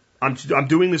I'm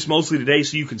doing this mostly today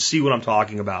so you can see what I'm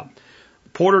talking about.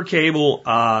 Porter Cable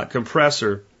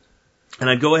compressor, and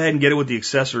I'd go ahead and get it with the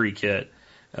accessory kit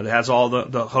that has all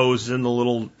the hoses and the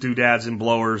little doodads and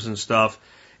blowers and stuff,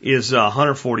 is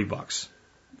 $140.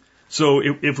 So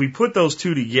if we put those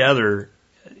two together,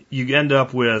 you end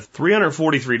up with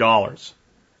 $343.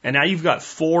 And now you've got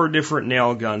 4 different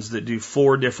nail guns that do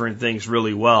 4 different things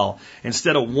really well,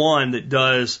 instead of one that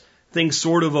does things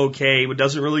sort of okay, but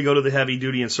doesn't really go to the heavy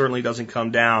duty and certainly doesn't come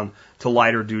down to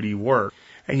lighter duty work.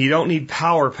 And you don't need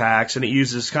power packs, and it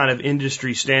uses kind of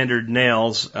industry standard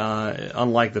nails,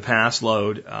 unlike the pass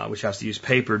load, which has to use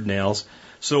papered nails.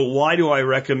 So why do I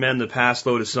recommend the pass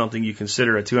load as something you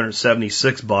consider at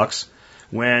 $276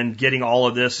 when getting all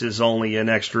of this is only an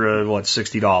extra,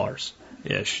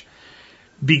 $60-ish?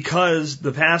 Because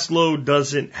the pass load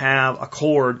doesn't have a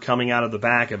cord coming out of the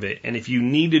back of it. And if you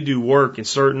need to do work in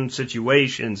certain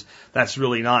situations, that's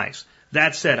really nice.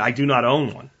 That said, I do not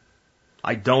own one.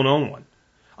 I don't own one.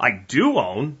 I do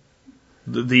own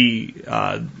the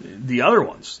other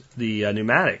ones, the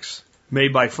pneumatics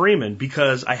made by Freeman,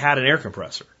 because I had an air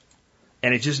compressor.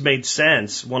 And it just made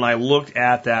sense when I looked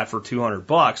at that for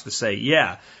 $200 to say,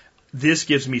 yeah, this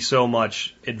gives me so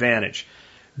much advantage.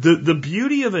 The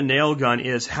beauty of a nail gun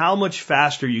is how much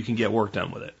faster you can get work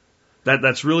done with it.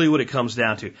 That's really what it comes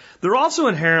down to. They're also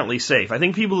inherently safe. I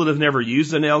think people that have never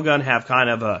used a nail gun have kind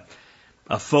of a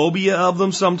phobia of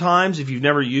them sometimes if you've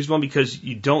never used one because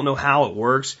you don't know how it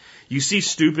works. You see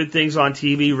stupid things on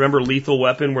TV. Remember Lethal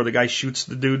Weapon where the guy shoots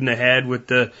the dude in the head with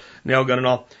the nail gun and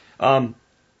all?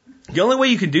 The only way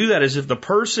you can do that is if the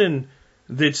person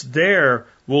that's there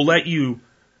will let you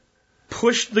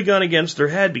push the gun against their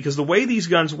head, because the way these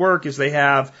guns work is they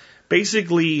have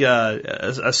basically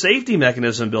a safety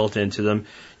mechanism built into them.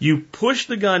 You push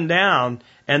the gun down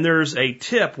and there's a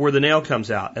tip where the nail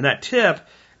comes out, and that tip,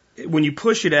 when you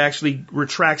push it, actually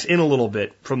retracts in a little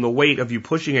bit from the weight of you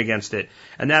pushing against it,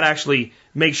 and that actually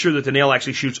makes sure that the nail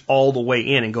actually shoots all the way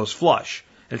in and goes flush.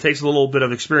 And it takes a little bit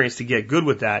of experience to get good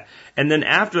with that, and then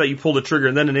after that you pull the trigger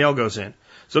and then the nail goes in.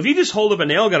 So if you just hold up a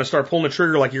nail gun and start pulling the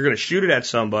trigger like you're going to shoot it at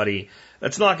somebody,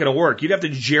 that's not going to work. You'd have to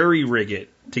jerry rig it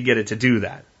to get it to do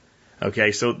that.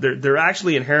 Okay, so they're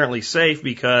actually inherently safe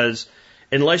because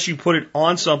unless you put it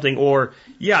on something, or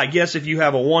yeah, I guess if you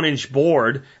have a 1-inch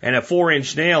board and a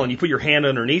 4-inch nail and you put your hand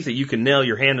underneath it, you can nail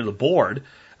your hand to the board.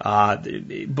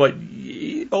 But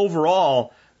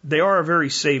overall, they are a very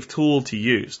safe tool to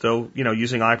use. Though,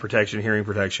 using eye protection, hearing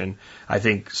protection, I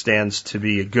think stands to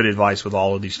be a good advice with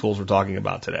all of these tools we're talking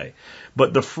about today.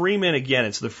 But the Freeman, again,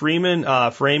 it's the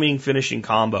Freeman framing finishing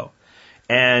combo.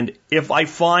 And if I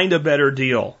find a better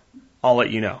deal, I'll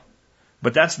let you know.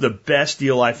 But that's the best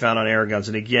deal I found on air guns.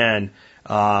 And again,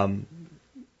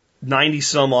 90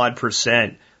 some odd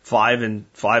 %, 5 and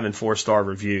 4-star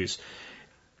reviews.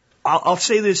 I'll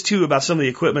say this too about some of the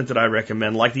equipment that I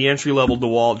recommend, like the entry-level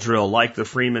DeWalt drill, like the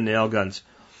Freeman nail guns.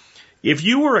 If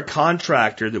you were a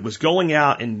contractor that was going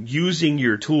out and using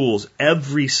your tools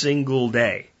every single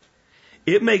day,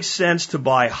 it makes sense to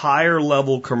buy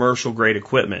higher-level commercial-grade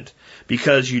equipment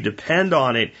because you depend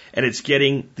on it and it's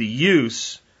getting the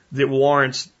use that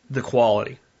warrants the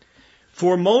quality.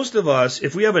 For most of us,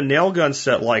 if we have a nail gun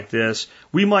set like this,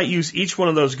 we might use each one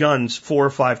of those guns 4 or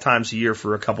 5 times a year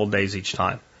for a couple of days each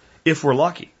time, if we're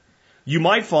lucky. You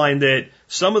might find that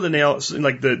some of the nails,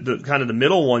 like the kind of the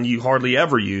middle one, you hardly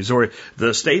ever use, or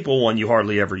the staple one you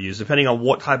hardly ever use, depending on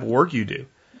what type of work you do.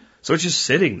 So it's just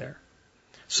sitting there.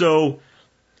 So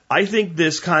I think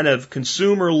this kind of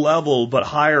consumer level but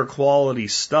higher quality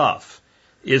stuff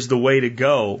is the way to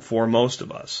go for most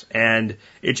of us. And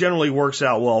it generally works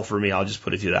out well for me. I'll just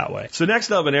put it to you that way. So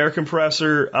next up, an air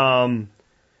compressor.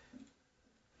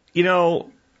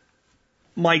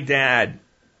 My dad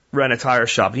ran a tire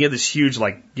shop. He had this huge,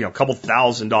 couple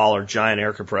 $1,000 giant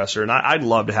air compressor. And I'd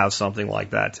love to have something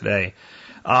like that today.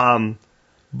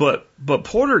 But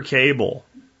Porter Cable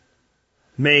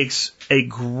makes a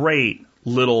great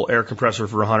little air compressor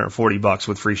for $140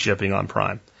 with free shipping on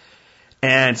Prime.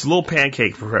 And it's a little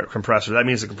pancake compressor. That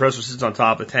means the compressor sits on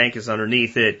top, the tank is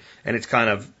underneath it, and it's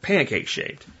kind of pancake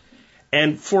shaped.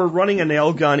 And for running a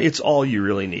nail gun, it's all you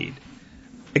really need.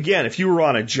 Again, if you were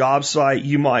on a job site,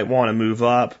 you might want to move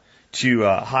up to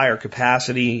a higher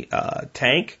capacity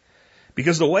tank.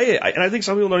 Because the way, and I think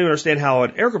some people don't even understand how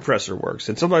an air compressor works.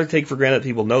 And sometimes I take for granted that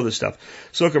people know this stuff.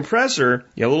 So a compressor,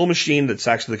 a little machine that's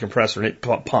actually the compressor, and it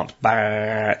pumps,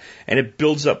 and it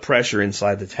builds up pressure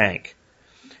inside the tank.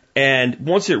 And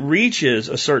once it reaches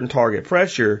a certain target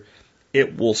pressure,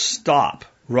 it will stop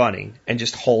running and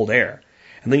just hold air.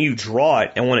 And then you draw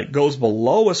it, and when it goes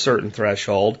below a certain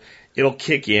threshold, it'll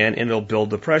kick in and it'll build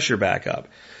the pressure back up.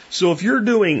 So if you're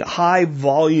doing high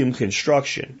volume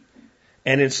construction,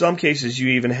 and in some cases you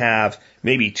even have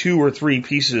maybe 2 or 3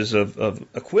 pieces of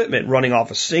equipment running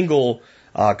off a single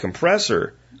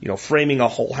compressor, framing a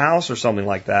whole house or something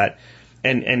like that,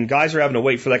 and guys are having to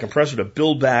wait for that compressor to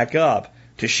build back up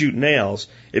to shoot nails,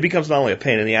 it becomes not only a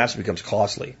pain in the ass, it becomes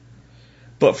costly.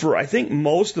 But for, I think,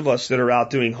 most of us that are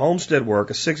out doing homestead work,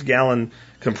 a 6-gallon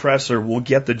compressor will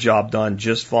get the job done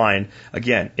just fine.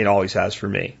 Again, it always has for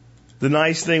me. The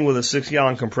nice thing with a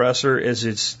 6-gallon compressor is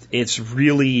it's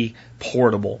really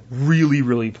portable, really,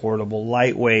 really portable,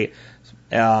 lightweight.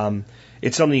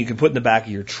 It's something you can put in the back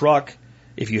of your truck.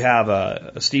 If you have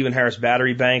a Stephen Harris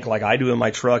battery bank like I do in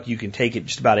my truck, you can take it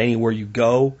just about anywhere you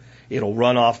go. It'll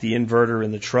run off the inverter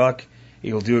in the truck.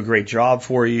 It'll do a great job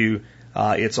for you.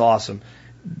 It's awesome.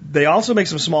 They also make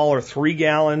some smaller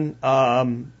 3-gallon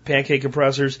pancake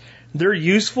compressors. They're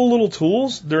useful little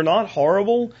tools. They're not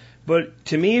horrible. But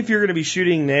to me, if you're going to be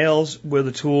shooting nails with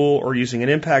a tool or using an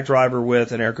impact driver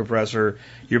with an air compressor,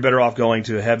 you're better off going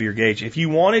to a heavier gauge. If you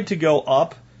wanted to go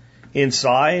up in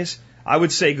size, I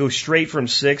would say go straight from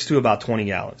 6 to about 20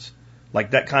 gallons.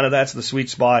 Like that's the sweet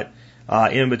spot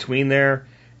in between there.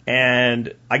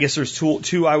 And I guess there's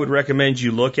two I would recommend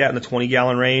you look at in the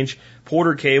 20-gallon range.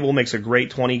 Porter Cable makes a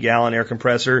great 20-gallon air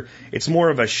compressor. It's more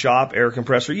of a shop air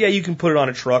compressor. Yeah, you can put it on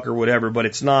a truck or whatever, but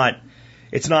it's not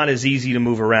as easy to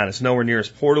move around. It's nowhere near as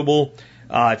portable.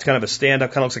 It's kind of a stand-up,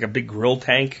 kind of looks like a big grill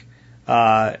tank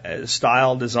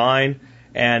style design,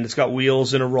 and it's got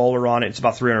wheels and a roller on it. It's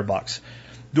about $300.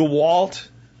 DeWalt,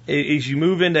 as you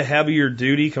move into heavier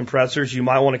duty compressors, you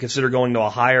might want to consider going to a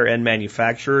higher end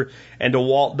manufacturer. And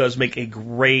DeWalt does make a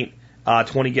great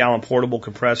 20-gallon portable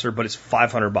compressor, but it's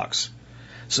 $500.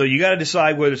 So you got to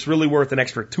decide whether it's really worth an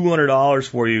extra $200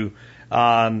 for you.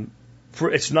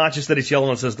 It's not just that it's yellow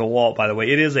and it says DeWalt, by the way.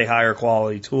 It is a higher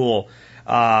quality tool.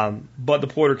 But the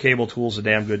Porter Cable tool is a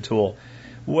damn good tool.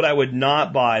 What I would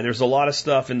not buy, there's a lot of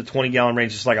stuff in the 20-gallon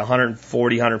range. It's like $140,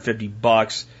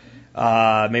 $150.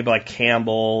 Maybe like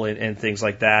Campbell and things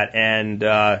like that.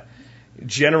 And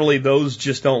generally those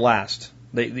just don't last.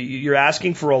 You're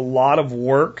asking for a lot of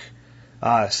work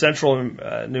Central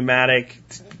Pneumatic,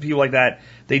 people like that,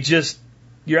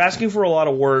 you're asking for a lot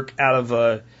of work out of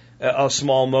a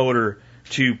small motor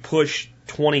to push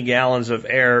 20 gallons of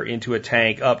air into a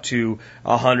tank up to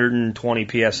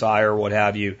 120 psi or what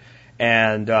have you.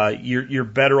 And you're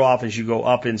better off as you go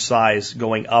up in size,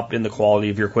 going up in the quality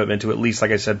of your equipment to at least,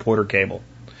 like I said, Porter cable.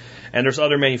 And there's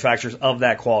other manufacturers of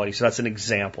that quality, so that's an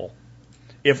example.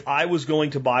 If I was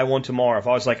going to buy one tomorrow, if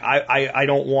I was like, I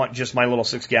don't want just my little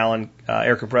 6-gallon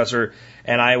air compressor,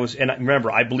 and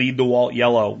remember, I bleed DeWalt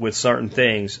yellow with certain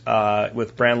things,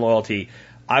 with brand loyalty,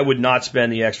 I would not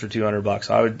spend the extra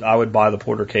 $200. I would buy the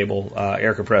Porter cable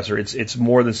air compressor. It's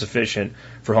more than sufficient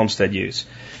for homestead use.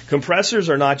 Compressors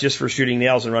are not just for shooting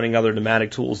nails and running other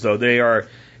pneumatic tools, though. They are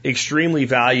extremely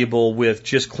valuable with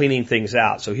just cleaning things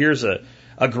out. So here's a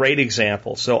great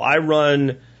example. So I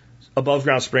run above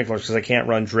ground sprinklers because I can't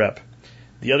run drip.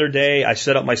 The other day I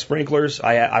set up my sprinklers.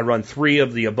 I run 3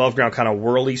 of the above ground kind of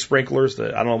whirly sprinklers. I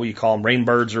don't know what you call them,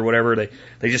 rainbirds or whatever. They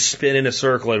just spin in a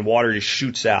circle and water just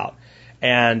shoots out.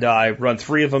 And I run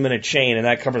 3 of them in a chain, and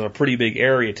that covers a pretty big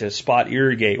area to spot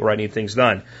irrigate where I need things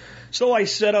done. So I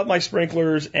set up my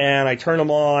sprinklers and I turn them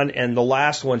on, and the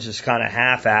last one's just kind of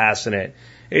half-assing it.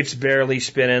 It's barely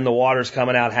spinning. The water's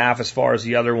coming out half as far as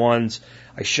the other ones.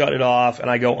 I shut it off and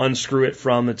I go unscrew it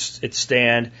from its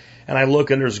stand, and I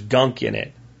look and there's gunk in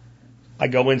it. I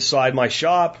go inside my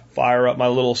shop, fire up my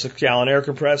little 6-gallon air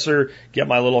compressor, get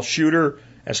my little shooter,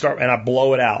 and I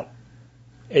blow it out.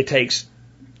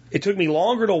 It took me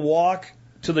longer to walk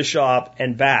to the shop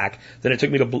and back than it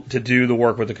took me to do the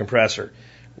work with the compressor.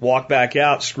 Walk back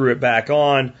out, screw it back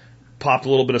on, popped a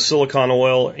little bit of silicone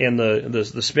oil in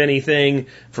the spinny thing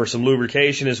for some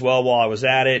lubrication as well while I was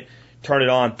at it, turn it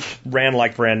on, ran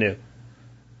like brand new.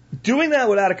 Doing that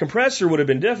without a compressor would have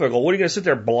been difficult. What are you going to sit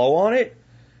there and blow on it?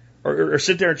 Or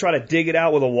sit there and try to dig it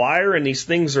out with a wire, and these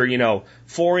things are,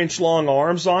 4-inch long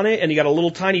arms on it, and you got a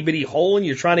little tiny bitty hole, and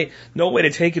you're no way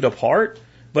to take it apart.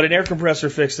 But an air compressor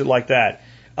fixed it like that.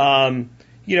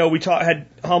 We had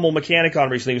Humble Mechanic on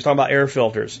recently. He was talking about air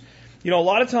filters. A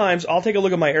lot of times I'll take a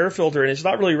look at my air filter and it's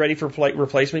not really ready for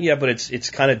replacement yet, but it's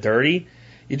kind of dirty.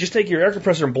 You just take your air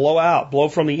compressor and blow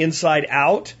from the inside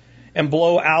out, and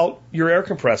blow out your air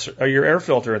compressor or your air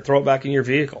filter and throw it back in your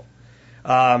vehicle.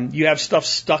 You have stuff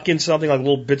stuck in something like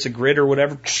little bits of grit or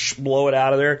whatever, blow it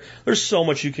out of there. There's so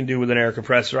much you can do with an air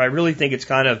compressor. I really think it's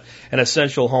kind of an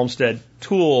essential homestead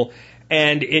tool.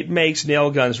 And it makes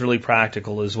nail guns really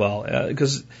practical as well.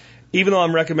 Because even though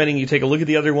I'm recommending you take a look at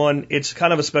the other one, it's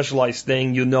kind of a specialized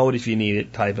thing. You'll know it if you need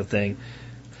it type of thing.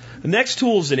 The next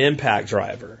tool is an impact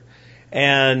driver.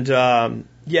 And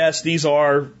yes, these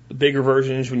are bigger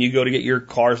versions when you go to get your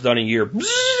cars done in a year,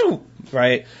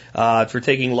 right? For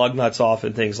taking lug nuts off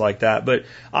and things like that. But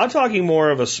I'm talking more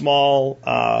of a small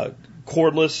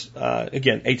cordless,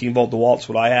 again, 18-volt DeWalt's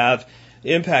what I have,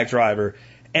 impact driver.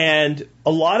 And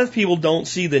a lot of people don't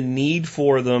see the need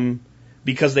for them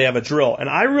because they have a drill. And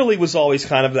I really was always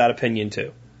kind of that opinion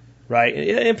too, right?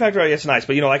 Impact driver, it's nice,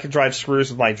 but I could drive screws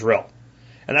with my drill.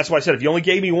 And that's why I said, if you only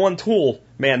gave me one tool,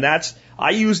 man,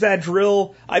 I use that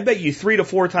drill. I bet you 3 to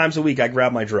 4 times a week I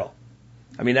grab my drill.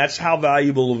 I mean, that's how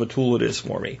valuable of a tool it is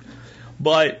for me.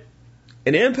 But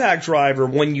an impact driver,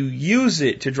 when you use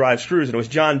it to drive screws, and it was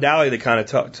John Dowey that kind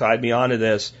of tied me onto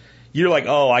this, you're like,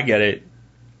 oh, I get it.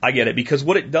 Because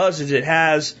what it does is it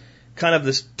has kind of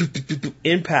this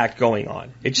impact going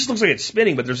on. It just looks like it's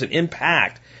spinning, but there's an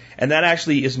impact. And that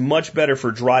actually is much better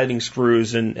for driving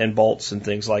screws and bolts and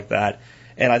things like that.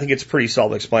 And I think it's pretty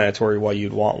self-explanatory why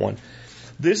you'd want one.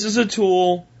 This is a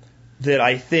tool that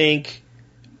I think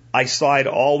I slide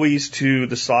always to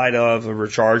the side of a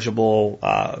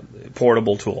rechargeable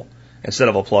portable tool instead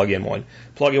of a plug-in one.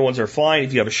 Plug-in ones are fine.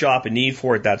 If you have a shop and need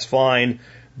for it, that's fine.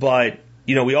 But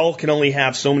we all can only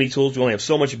have so many tools. We only have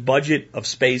so much budget of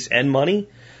space and money.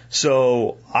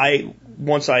 So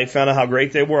once I found out how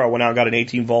great they were, I went out and got an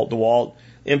 18-volt DeWalt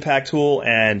impact tool,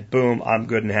 and boom, I'm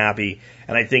good and happy.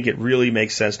 And I think it really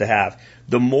makes sense to have.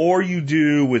 The more you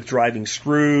do with driving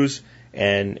screws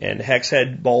and hex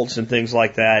head bolts and things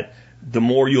like that, the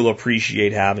more you'll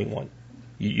appreciate having one.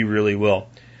 You really will.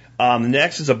 The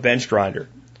next is a bench grinder.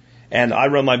 And I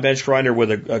run my bench grinder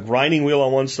with a grinding wheel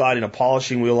on one side and a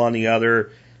polishing wheel on the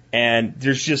other. And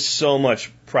there's just so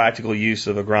much practical use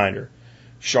of a grinder.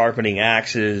 Sharpening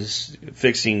axes,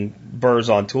 fixing burrs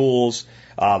on tools.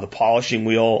 The polishing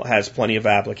wheel has plenty of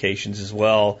applications as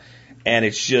well. And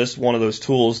it's just one of those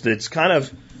tools that's kind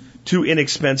of too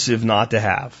inexpensive not to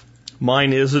have.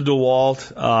 Mine is a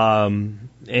DeWalt.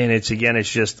 And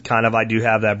it's just kind of, I do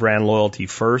have that brand loyalty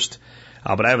first.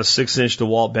 But I have a 6-inch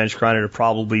DeWalt bench grinder to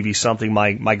probably be something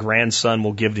my grandson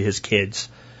will give to his kids.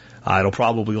 It'll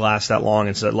probably last that long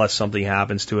unless something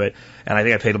happens to it. And I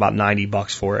think I paid about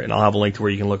 $90 for it. And I'll have a link to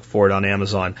where you can look for it on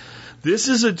Amazon. This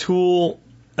is a tool,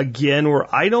 again,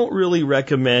 where I don't really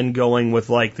recommend going with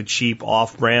like the cheap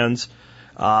off brands.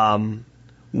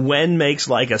 Wen makes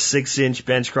like a 6-inch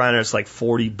bench grinder. It's like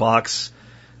 $40.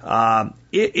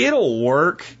 It'll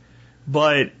work,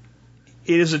 but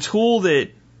it is a tool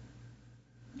that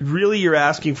really you're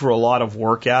asking for a lot of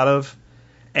work out of.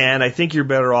 And I think you're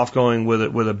better off going with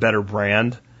a better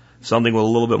brand, something with a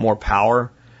little bit more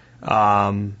power.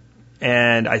 And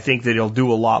I think that it'll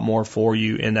do a lot more for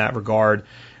you in that regard.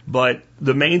 But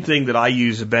the main thing that I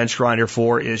use a bench grinder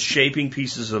for is shaping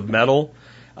pieces of metal,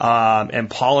 and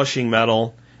polishing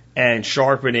metal and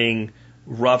sharpening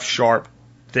rough, sharp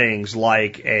things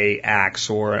like a axe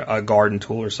or a garden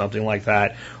tool or something like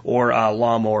that, or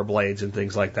lawnmower blades and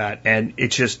things like that. And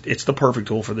it's the perfect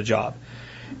tool for the job.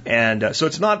 And so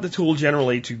it's not the tool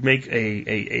generally to make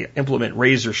a implement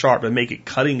razor sharp, but make it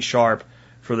cutting sharp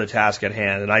for the task at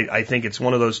hand. And I think it's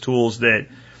one of those tools that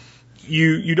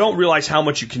you don't realize how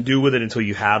much you can do with it until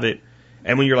you have it.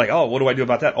 And when you're like, oh, what do I do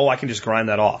about that? Oh, I can just grind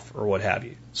that off or what have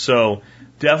you. So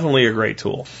definitely a great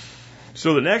tool.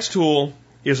 So the next tool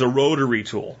is a rotary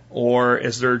tool, or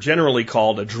as they're generally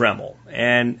called, a Dremel.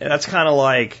 And that's kind of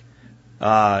like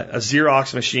a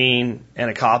Xerox machine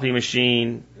and a copy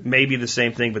machine, maybe the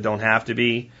same thing, but don't have to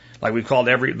be. Like we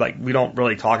don't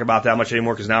really talk about that much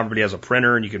anymore because now everybody has a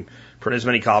printer and you can print as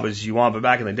many copies as you want. But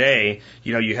back in the day,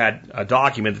 you had a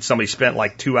document that somebody spent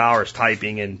like 2 hours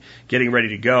typing and getting ready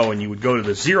to go, and you would go to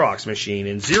the Xerox machine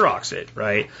and Xerox it,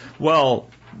 right? Well,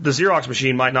 the Xerox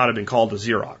machine might not have been called the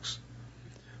Xerox,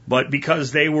 but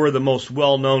because they were the most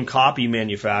well-known copy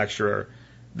manufacturer,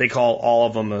 they call all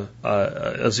of them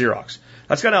a Xerox.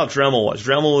 That's kind of how Dremel was.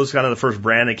 Dremel was kind of the first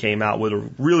brand that came out with a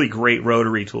really great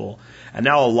rotary tool. And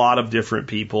now a lot of different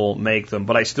people make them,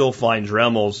 but I still find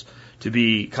Dremels to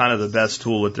be kind of the best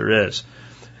tool that there is.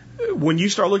 When you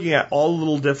start looking at all the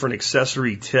little different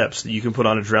accessory tips that you can put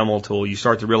on a Dremel tool, you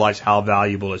start to realize how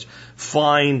valuable it is.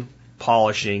 Fine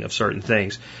polishing of certain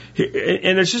things.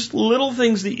 And it's just little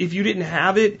things that if you didn't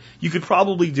have it, you could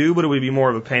probably do, but it would be more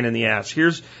of a pain in the ass.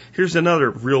 Here's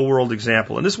another real world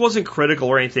example. And this wasn't critical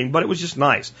or anything, but it was just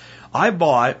nice. I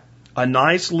bought a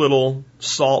nice little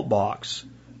salt box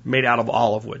made out of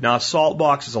olive wood. Now, a salt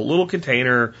box is a little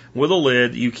container with a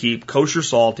lid that you keep kosher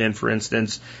salt in, for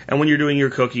instance. And when you're doing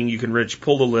your cooking, you can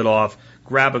pull the lid off,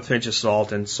 grab a pinch of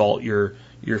salt, and salt your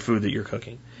food that you're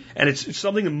cooking. And it's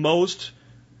something that most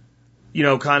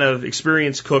kind of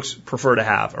experienced cooks prefer to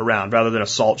have around rather than a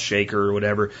salt shaker or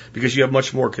whatever, because you have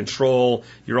much more control.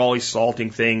 You're always salting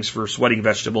things for sweating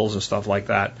vegetables and stuff like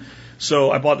that.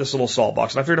 So I bought this little salt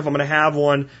box, and I figured if I'm going to have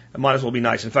one, it might as well be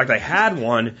nice. In fact, I had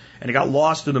one, and it got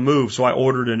lost in the move, so I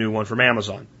ordered a new one from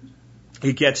Amazon.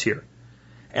 It gets here,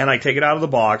 and I take it out of the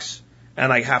box,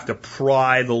 and I have to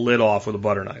pry the lid off with a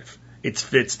butter knife. It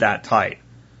fits that tight.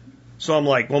 So I'm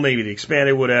like, well, maybe the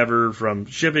expanded, whatever, from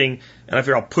shipping, and I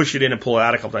figure I'll push it in and pull it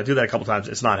out a couple times. I do that a couple times.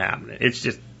 It's not happening. It's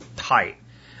just tight.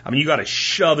 I mean, you got to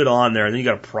shove it on there, and then you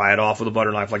got to pry it off with a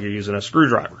butter knife like you're using a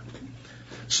screwdriver.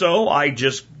 So I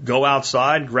just go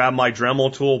outside, grab my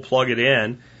Dremel tool, plug it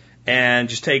in, and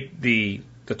just take the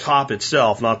top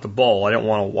itself, not the bowl. I don't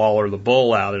want to waller the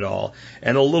bowl out at all.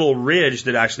 And the little ridge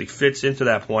that actually fits into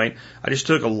that point, I just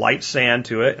took a light sand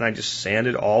to it, and I just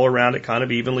sanded all around it, kind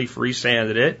of evenly free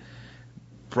sanded it.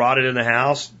 Brought it in the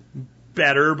house,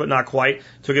 better, but not quite.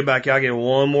 Took it back out, gave it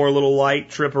one more little light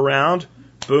trip around.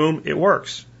 Boom, it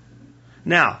works.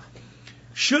 Now,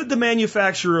 should the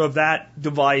manufacturer of that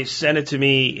device send it to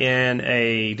me in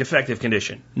a defective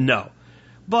condition? No.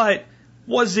 But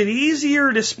was it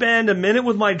easier to spend a minute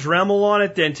with my Dremel on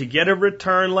it than to get a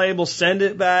return label, send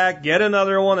it back, get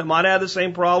another one that might have the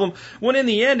same problem? When in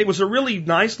the end, it was a really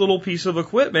nice little piece of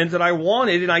equipment that I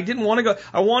wanted, and I didn't want to go.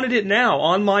 I wanted it now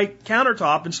on my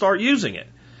countertop and start using it.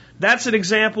 That's an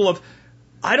example of,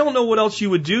 I don't know what else you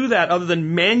would do that other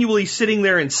than manually sitting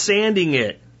there and sanding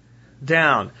it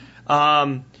down.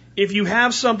 If you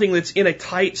have something that's in a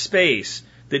tight space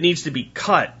that needs to be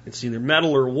cut, it's either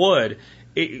metal or wood,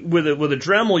 with a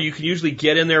Dremel, you can usually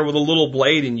get in there with a little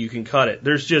blade and you can cut it.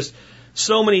 There's just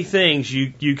so many things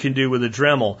you can do with a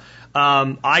Dremel.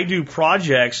 I do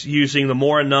projects using the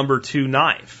Mora No. 2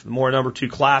 knife, the Mora No. 2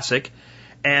 Classic.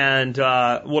 And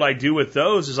what I do with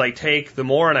those is I take the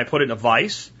Mora and I put it in a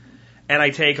vise, and I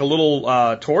take a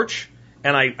little torch,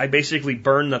 and I basically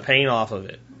burn the paint off of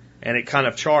it, and it kind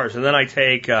of chars. And then I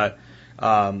take,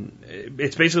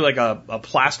 it's basically like a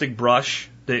plastic brush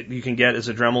that you can get as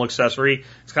a Dremel accessory.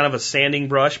 It's kind of a sanding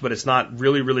brush, but it's not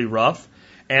really, really rough.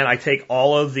 And I take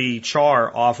all of the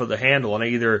char off of the handle, and I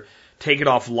either take it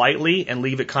off lightly and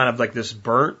leave it kind of like this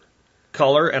burnt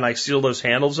color, and I seal those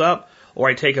handles up, or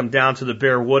I take them down to the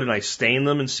bare wood and I stain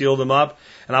them and seal them up.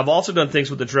 And I've also done things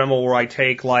with the Dremel where I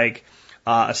take like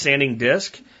a sanding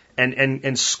disc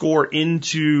and score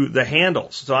into the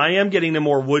handles. So I am getting the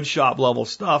more wood shop level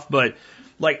stuff, but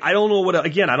like I don't know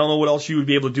what else you would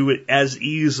be able to do it as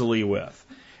easily with.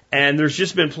 And there's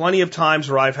just been plenty of times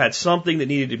where I've had something that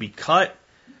needed to be cut,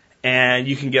 and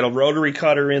you can get a rotary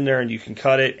cutter in there and you can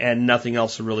cut it, and nothing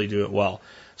else to really do it well.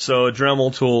 So a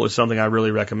Dremel tool is something I really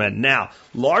recommend. Now,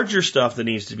 larger stuff that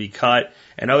needs to be cut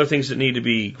and other things that need to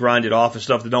be grinded off and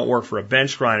stuff that don't work for a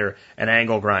bench grinder, an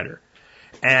angle grinder.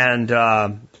 And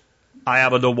I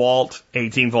have a DeWalt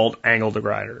 18-volt angle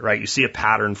grinder, right? You see a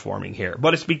pattern forming here.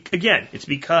 But it's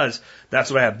because that's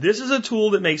what I have. This is a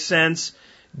tool that makes sense.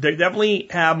 They definitely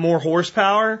have more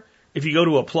horsepower if you go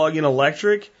to a plug-in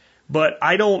electric, but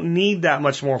I don't need that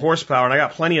much more horsepower, and I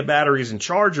got plenty of batteries and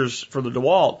chargers for the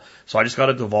DeWalt, so I just got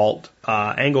a DeWalt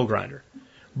angle grinder.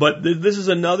 But this is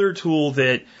another tool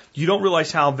that you don't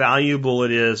realize how valuable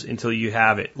it is until you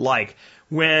have it. Like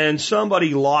when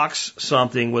somebody locks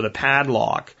something with a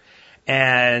padlock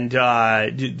and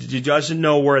doesn't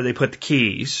know where they put the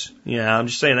keys. Yeah, I'm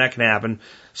just saying that can happen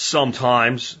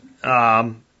sometimes.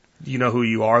 You know who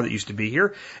you are that used to be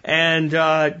here, and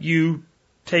you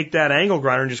take that angle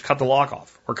grinder and just cut the lock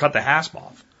off, or cut the hasp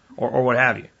off, or what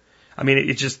have you. I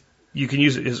mean, you can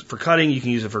use it for cutting, you can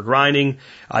use it for grinding,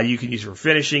 you can use it for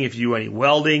finishing. If you do any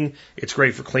welding, it's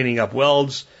great for cleaning up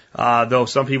welds. Though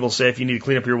some people say if you need to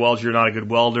clean up your welds, you're not a good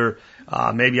welder.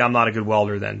 Maybe I'm not a good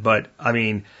welder then. But I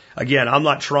mean, again, I'm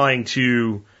not trying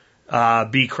to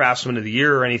be Craftsman of the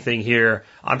Year or anything here.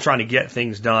 I'm trying to get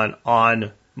things done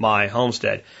on my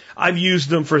homestead. I've used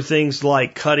them for things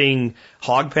like cutting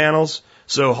hog panels.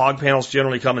 So hog panels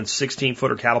generally come in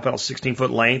 16-foot or cattle panels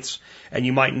 16-foot lengths, and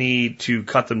you might need to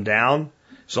cut them down.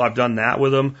 So I've done that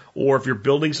with them. Or if you're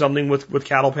building something with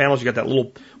cattle panels, you got that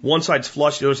little, one side's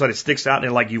flush, the other side it sticks out,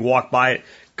 and like you walk by it,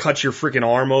 cuts your freaking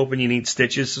arm open, you need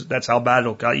stitches. That's how bad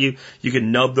it'll cut you. You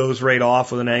can nub those right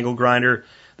off with an angle grinder.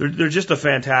 They're just a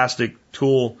fantastic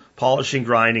tool, polishing,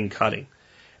 grinding, cutting.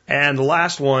 And the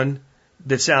last one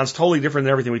that sounds totally different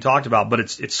than everything we talked about, but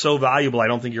it's so valuable I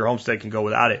don't think your homestead can go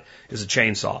without it, is a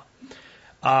chainsaw.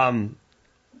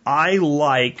 I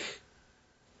like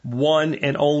one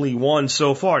and only one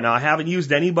so far. Now, I haven't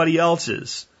used anybody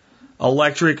else's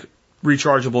electric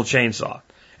rechargeable chainsaw,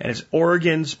 and it's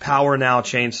Oregon's Power Now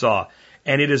chainsaw,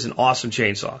 and it is an awesome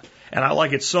chainsaw. And I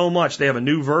like it so much, they have a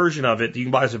new version of it that you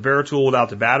can buy as a bare tool without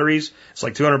the batteries. It's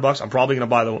like $200. I'm probably going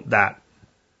to buy that.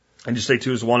 And just say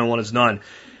 2 is 1 and 1 is none.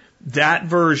 That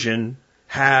version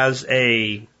has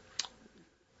a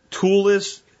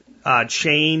toolless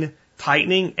chain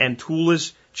tightening and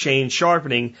toolless chain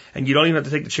sharpening, and you don't even have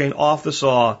to take the chain off the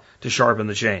saw to sharpen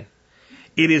the chain.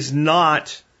 It is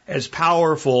not as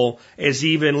powerful as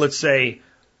even, let's say,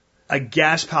 a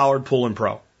gas-powered Pull &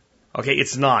 Pro. Okay,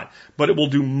 it's not. But it will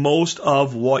do most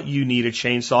of what you need a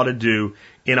chainsaw to do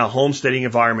in a homesteading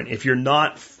environment if you're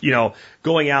not,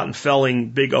 going out and felling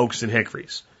big oaks and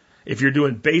hickories. If you're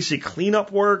doing basic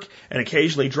cleanup work and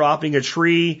occasionally dropping a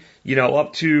tree,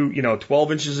 up to,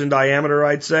 12 inches in diameter,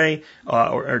 I'd say,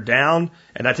 or down,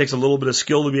 and that takes a little bit of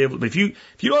skill to be able to, if you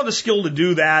don't have the skill to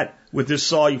do that with this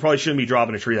saw, you probably shouldn't be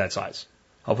dropping a tree that size.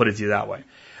 I'll put it to you that way.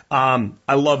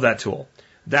 I love that tool.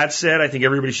 That said, I think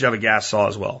everybody should have a gas saw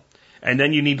as well. And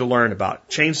then you need to learn about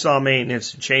chainsaw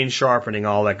maintenance, chain sharpening,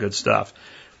 all that good stuff.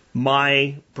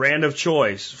 My brand of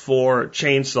choice for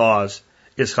chainsaws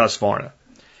is Husqvarna.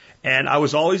 And I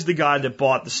was always the guy that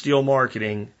bought the Steel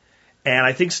marketing. And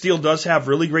I think Steel does have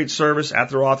really great service at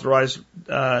their authorized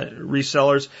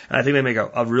resellers. And I think they make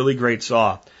a really great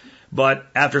saw. But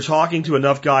after talking to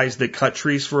enough guys that cut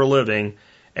trees for a living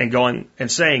and going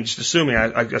and saying, just assuming,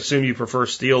 I assume you prefer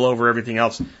Steel over everything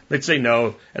else, they'd say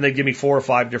no. And they'd give me 4 or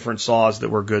 5 different saws that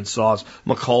were good saws.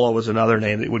 McCullough was another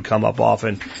name that would come up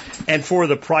often. And for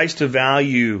the price to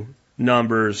value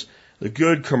numbers, the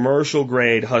good commercial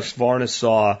grade Husqvarna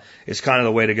saw is kind of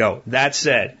the way to go. That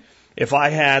said, if I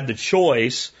had the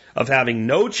choice of having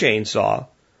no chainsaw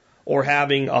or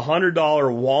having a $100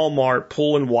 Walmart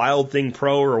Pull & Wild Thing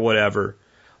Pro or whatever,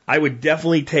 I would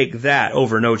definitely take that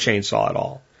over no chainsaw at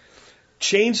all.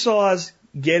 Chainsaws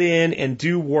get in and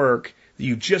do work that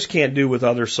you just can't do with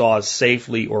other saws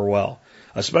safely or well,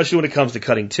 especially when it comes to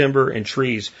cutting timber and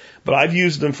trees. But I've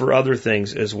used them for other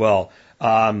things as well.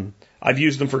 I've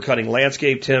used them for cutting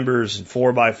landscape timbers and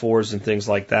 4x4s and things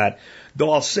like that.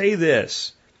 Though I'll say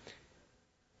this,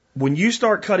 when you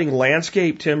start cutting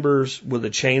landscape timbers with a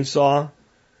chainsaw,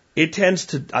 it tends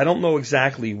to, I don't know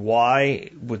exactly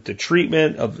why, with the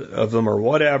treatment of them or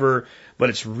whatever, but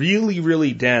it's really,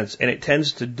 really dense, and it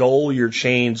tends to dull your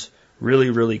chains really,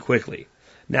 really quickly.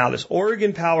 Now, this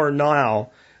Oregon Power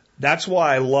now, that's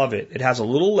why I love it. It has a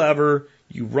little lever,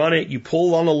 you run it, you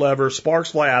pull on the lever,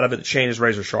 sparks fly out of it, the chain is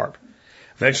razor sharp.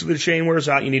 Eventually the chain wears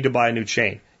out, you need to buy a new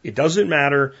chain. It doesn't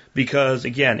matter because,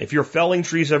 again, if you're felling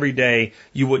trees every day,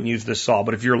 you wouldn't use this saw.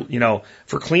 But if you're,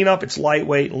 for cleanup, it's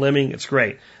lightweight, limbing, it's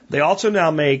great. They also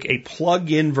now make a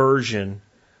plug-in version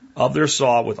of their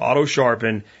saw with auto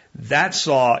sharpen. That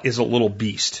saw is a little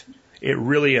beast. It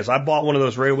really is. I bought one of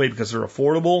those right away because they're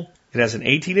affordable. It has an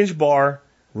 18-inch bar,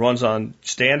 runs on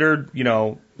standard,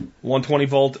 120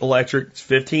 volt electric, it's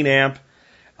 15 amp.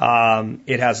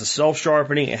 It has the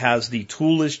self-sharpening. It has the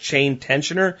toolless chain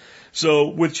tensioner. So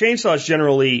with chainsaws,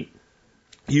 generally,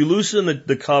 you loosen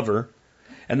the cover,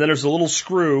 and then there's a little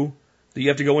screw that you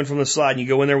have to go in from the side, and you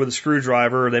go in there with a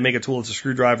screwdriver, or they make a tool that's a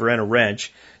screwdriver and a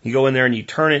wrench. You go in there and you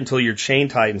turn it until your chain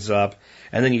tightens up,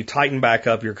 and then you tighten back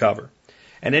up your cover.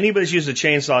 And anybody who's used a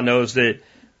chainsaw knows that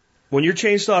when your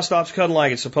chainsaw stops cutting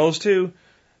like it's supposed to,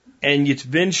 and it's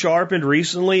been sharpened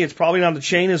recently, it's probably not the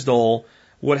chain is dull.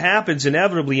 What happens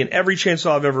inevitably in every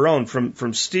chainsaw I've ever owned,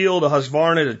 from steel to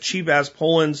Husqvarna to cheap-ass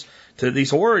Polands to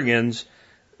these Oregons,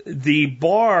 the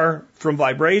bar from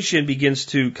vibration begins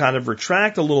to kind of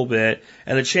retract a little bit,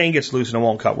 and the chain gets loose and it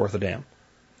won't cut worth a damn.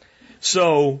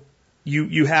 So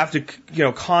you have to,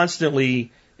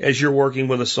 constantly, as you're working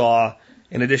with a saw,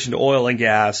 in addition to oil and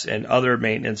gas and other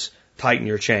maintenance, tighten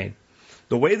your chain.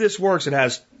 The way this works, it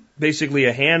has basically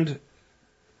a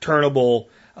hand-turnable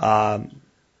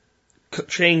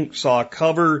chainsaw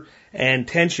cover and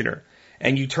tensioner.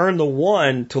 And you turn the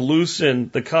one to loosen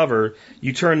the cover,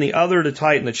 you turn the other to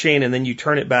tighten the chain, and then you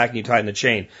turn it back and you tighten the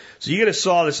chain. So you get a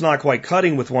saw that's not quite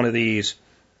cutting with one of these.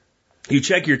 You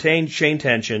check your chain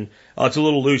tension. It's a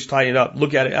little loose, tighten it up.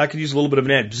 Look at it. I could use a little bit of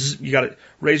an edge. Bzz, you got it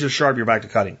razor sharp, you're back to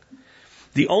cutting.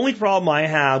 The only problem I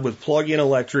have with plug-in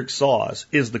electric saws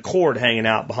is the cord hanging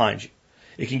out behind you.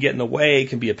 It can get in the way, it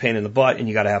can be a pain in the butt, and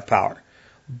you got to have power.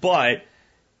 But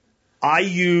I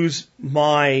use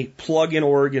my plug-in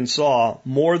Oregon saw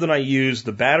more than I use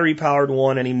the battery-powered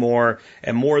one anymore,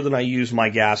 and more than I use my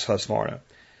gas Husqvarna.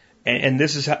 And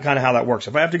this is kind of how that works.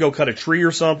 If I have to go cut a tree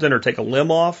or something or take a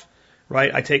limb off,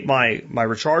 right, I take my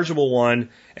rechargeable one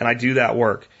and I do that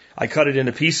work. I cut it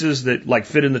into pieces that like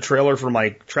fit in the trailer for my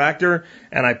tractor,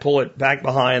 and I pull it back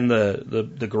behind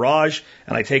the garage,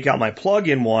 and I take out my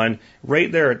plug-in one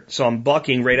right there, so I'm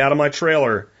bucking right out of my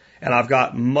trailer, and I've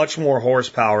got much more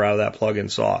horsepower out of that plug-in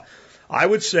saw. I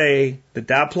would say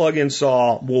that plug-in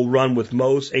saw will run with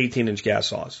most 18-inch gas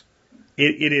saws.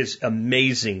 It is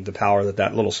amazing the power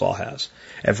that little saw has.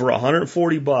 And for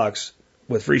 $140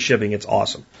 with free shipping, it's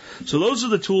awesome. So those are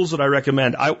the tools that I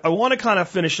recommend. I want to kind of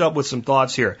finish up with some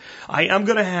thoughts here. I am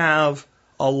going to have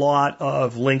a lot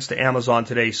of links to Amazon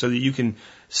today so that you can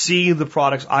see the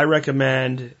products I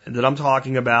recommend, that I'm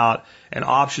talking about, and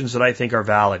options that I think are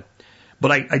valid.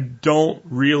 But I don't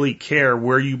really care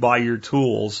where you buy your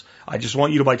tools. I just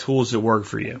want you to buy tools that work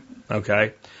for you.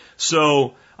 Okay?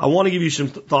 So I want to give you some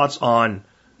thoughts on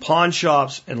pawn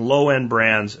shops and low-end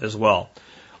brands as well.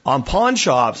 On pawn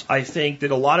shops, I think that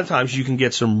a lot of times you can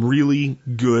get some really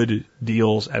good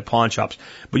deals at pawn shops,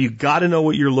 but you got to know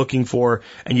what you're looking for,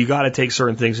 and you got to take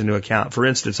certain things into account. For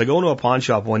instance, I go into a pawn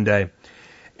shop one day,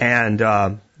 and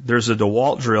there's a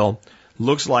DeWalt drill.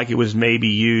 Looks like it was maybe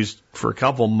used for a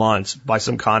couple months by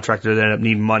some contractor that ended up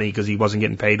needing money because he wasn't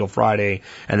getting paid till Friday,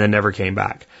 and then never came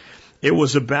back. It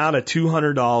was about a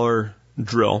 $200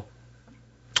 drill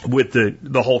with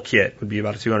the whole kit. Would be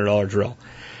about a $200 drill.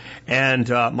 And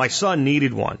my son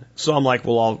needed one, so I'm like,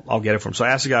 well, I'll get it from him. So I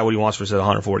asked the guy what he wants for it. He said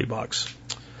 $140.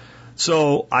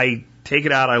 So I take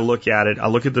it out, I look at it, I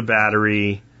look at the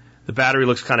battery. The battery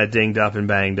looks kind of dinged up and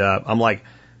banged up. I'm like,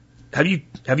 have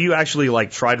you actually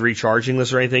like tried recharging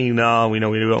this or anything? No, we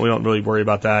don't really worry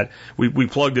about that. We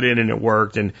plugged it in and it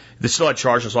worked, and it still had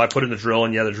charge, so I put it in the drill,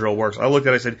 and yeah, the drill works. I looked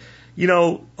at it, I said,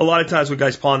 a lot of times when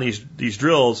guys pawn these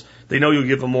drills, they know you'll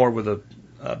give them more with a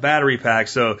battery pack,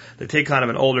 so they take kind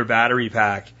of an older battery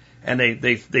pack and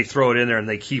they throw it in there and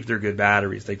they keep their good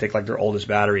batteries. They take like their oldest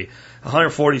battery.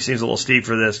 140 seems a little steep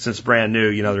for this since it's brand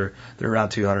new. They're around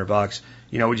 $200.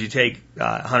 Would you take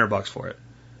 $100 for it?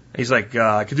 And he's like,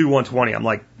 I could do 120. I'm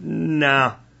like,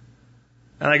 nah.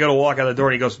 And I go to walk out the door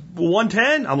and he goes,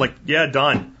 110? I'm like, yeah,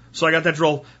 done. So I got that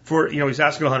drill for, he's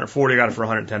asking $140. I got it for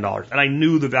 $110, and I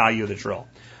knew the value of the drill.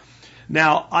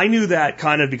 Now, I knew that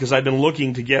kind of because I'd been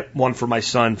looking to get one for my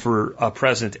son for a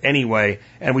present anyway,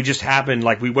 and we just happened,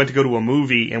 like we went to go to a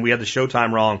movie and we had the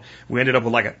showtime wrong. We ended up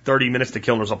with like 30 minutes to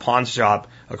kill, and there was a pawn shop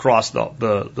across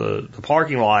the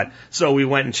parking lot, so we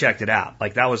went and checked it out.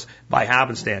 Like that was by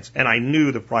happenstance, and I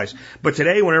knew the price. But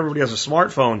today, when everybody has a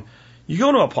smartphone, you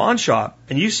go to a pawn shop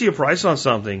and you see a price on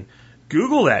something,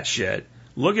 Google that shit,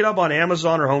 look it up on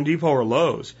Amazon or Home Depot or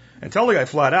Lowe's, and tell the guy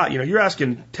flat out, you're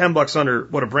asking $10 under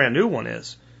what a brand new one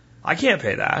is. I can't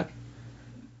pay that.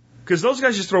 Because those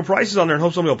guys just throw prices on there and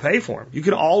hope somebody will pay for them. You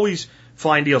can always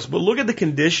find deals. But look at the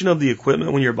condition of the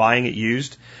equipment when you're buying it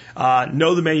used.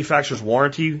 Know the manufacturer's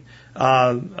warranty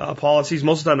policies.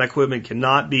 Most of the time that equipment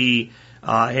cannot be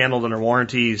handled under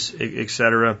warranties,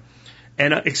 etc.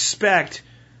 And expect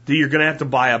that you're going to have to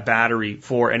buy a battery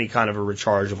for any kind of a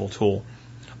rechargeable tool.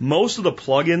 Most of the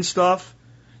plug-in stuff,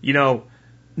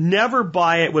 never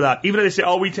buy it without, even if they say,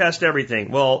 oh, we test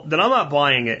everything. Well, then I'm not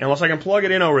buying it unless I can plug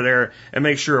it in over there and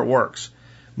make sure it works.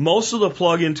 Most of the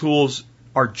plug-in tools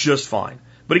are just fine.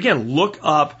 But again, look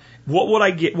up, what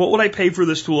would I pay for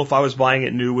this tool if I was buying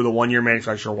it new with a 1-year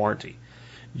manufacturer warranty?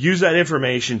 Use that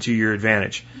information to your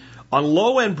advantage. On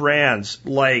low-end brands,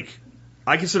 like,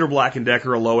 I consider Black &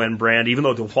 Decker a low-end brand, even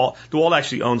though DeWalt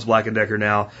actually owns Black & Decker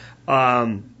now.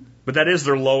 But that is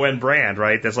their low-end brand,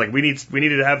 right? That's like, we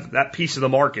needed to have that piece of the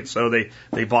market, so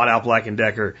they bought out Black &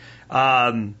 Decker.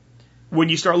 When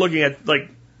you start looking at, like,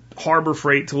 Harbor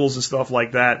Freight tools and stuff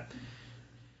like that,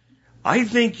 I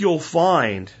think you'll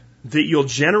find that you'll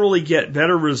generally get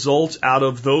better results out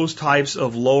of those types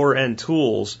of lower-end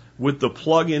tools with the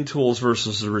plug-in tools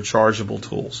versus the rechargeable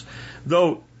tools.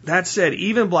 Though, that said,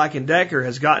 even Black & Decker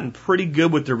has gotten pretty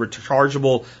good with their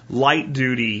rechargeable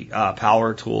light-duty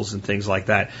power tools and things like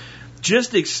that.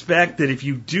 Just expect that if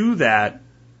you do that,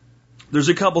 there's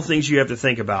a couple things you have to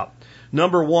think about.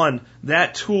 Number one,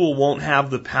 that tool won't have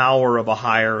the power of a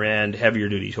higher-end,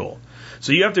 heavier-duty tool.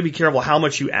 So you have to be careful how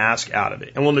much you ask out of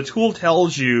it. And when the tool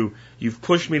tells you, you've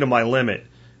pushed me to my limit,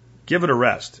 give it a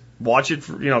rest. Watch it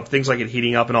for, things like it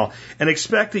heating up and all. And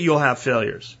expect that you'll have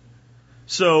failures.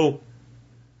 So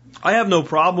I have no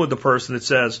problem with the person that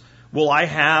says, well, I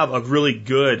have a really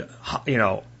good,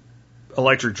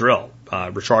 electric drill,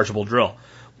 rechargeable drill.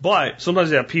 But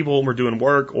sometimes I have people when we're doing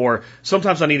work, or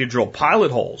sometimes I need to drill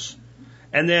pilot holes.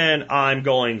 And then I'm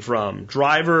going from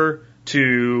driver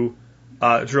to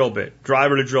drill bit,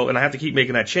 driver to drill, and I have to keep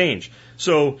making that change.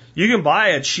 So you can buy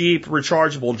a cheap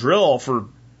rechargeable drill for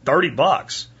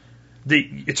 $30.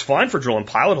 It's fine for drilling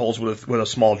pilot holes with a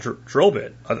small drill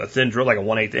bit, a thin drill like a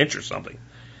 1/8 inch or something.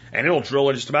 And it'll drill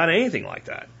in just about anything like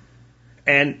that.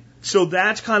 And so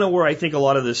that's kind of where I think a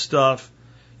lot of this stuff,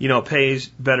 pays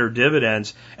better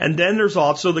dividends. And then there's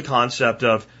also the concept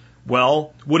of,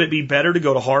 well, would it be better to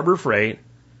go to Harbor Freight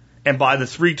and buy the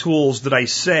 3 tools that I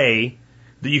say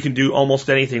that you can do almost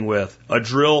anything with? A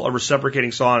drill, a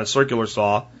reciprocating saw, and a circular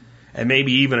saw, and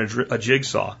maybe even a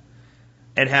jigsaw.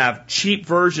 And have cheap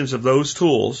versions of those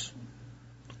tools,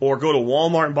 or go to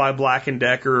Walmart and buy Black &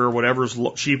 Decker or whatever's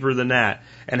cheaper than that,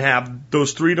 and have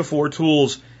those 3 to 4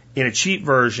 tools in a cheap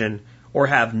version, or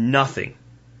have nothing,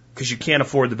 because you can't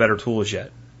afford the better tools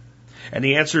yet. And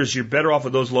the answer is you're better off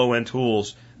with those low-end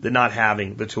tools than not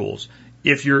having the tools.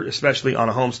 If you're especially on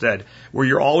a homestead, where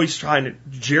you're always trying to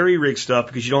jerry-rig stuff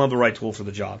because you don't have the right tool for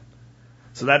the job.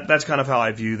 So that's kind of how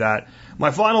I view that. My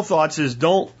final thoughts is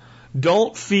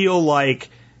don't feel like,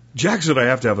 Jack said I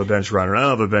have to have a bench grinder. I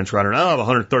don't have a bench grinder. I don't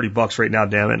have $130 right now,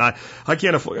 damn it. And I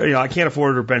can't afford, I can't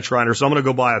afford a bench grinder, so I'm going to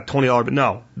go buy a $20. But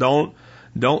no,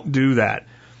 don't do that.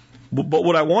 But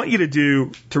what I want you to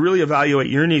do to really evaluate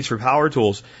your needs for power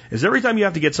tools is every time you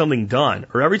have to get something done,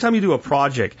 or every time you do a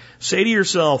project, say to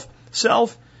yourself,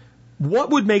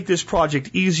 what would make this project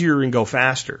easier and go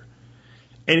faster?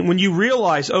 And when you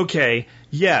realize, okay,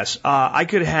 yes, I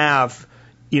could have,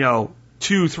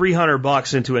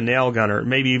 $200-300 into a nail gunner,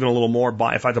 maybe even a little more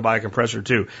if I had to buy a compressor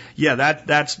too. Yeah,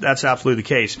 that's absolutely the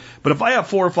case. But if I have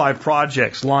 4 or 5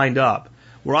 projects lined up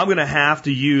where I'm going to have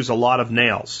to use a lot of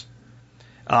nails,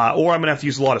 or I'm going to have to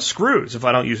use a lot of screws if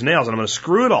I don't use nails, and I'm going to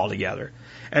screw it all together.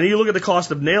 And you look at the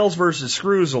cost of nails versus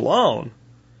screws alone,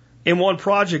 in one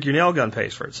project, your nail gun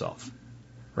pays for itself,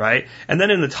 right? And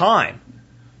then in the time,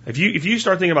 if you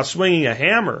start thinking about swinging a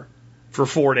hammer for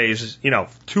 4 days,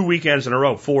 2 weekends in a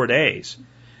row, 4 days,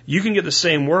 you can get the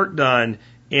same work done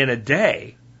in a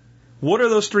day. What are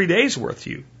those 3 days worth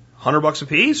to you? $100 a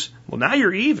piece? Well, now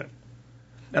you're even.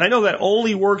 And I know that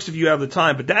only works if you have the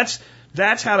time, but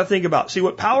that's how to think about. See,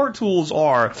 what power tools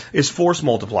are is force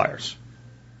multipliers.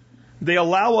 They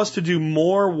allow us to do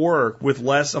more work with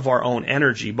less of our own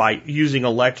energy by using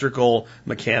electrical,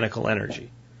 mechanical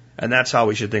energy. And that's how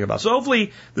we should think about it. So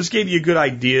hopefully this gave you a good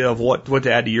idea of what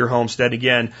to add to your homestead.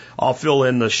 Again, I'll fill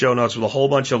in the show notes with a whole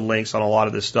bunch of links on a lot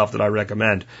of this stuff that I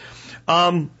recommend.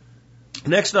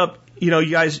 Next up,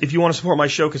 you guys, if you want to support my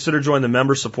show, consider joining the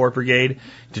Member Support Brigade.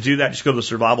 To do that, just go to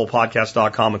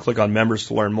survivalpodcast.com and click on members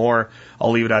to learn more. I'll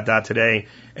leave it at that today.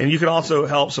 And you can also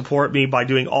help support me by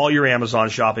doing all your Amazon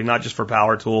shopping, not just for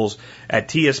power tools, at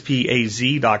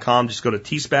tspaz.com. Just go to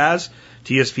tspaz.com.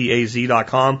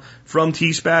 From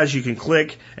tspaz, you can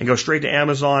click and go straight to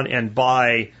Amazon and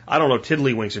buy,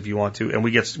 tiddlywinks if you want to, and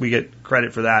we get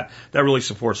credit for that. That really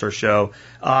supports our show.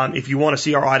 If you want to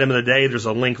see our item of the day, there's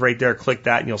a link right there. Click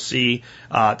that and you'll see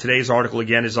today's article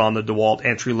again is on the DeWalt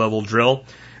entry-level drill.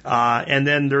 And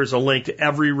then there's a link to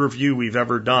every review we've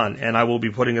ever done, and I will be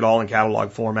putting it all in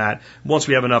catalog format once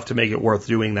we have enough to make it worth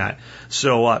doing that.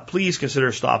 So please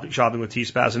consider shopping with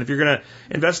T-Spaz. And if you're going to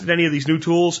invest in any of these new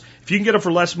tools, if you can get them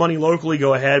for less money locally,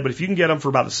 go ahead. But if you can get them for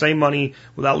about the same money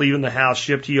without leaving the house,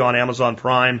 shipped to you on Amazon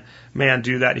Prime, man,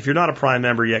 do that. If you're not a Prime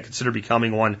member yet, consider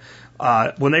becoming one.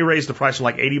 When they raised the price from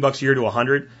like $80 a year to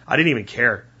 $100, I didn't even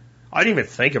care. I didn't even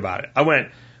think about it. I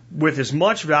went, with as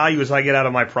much value as I get out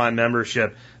of my Prime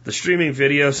membership, the streaming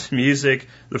videos, music,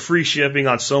 the free shipping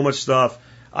on so much stuff,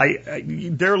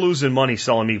 they're losing money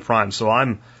selling me Prime, so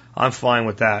I'm fine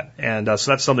with that. And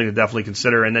so that's something to definitely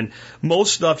consider. And then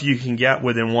most stuff you can get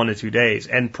within 1 to 2 days.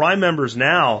 And Prime members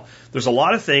now, there's a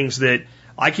lot of things that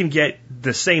I can get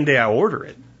the same day I order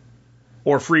it,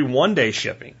 or free 1-day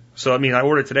shipping. So I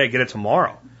order it today, get it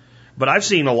tomorrow. But I've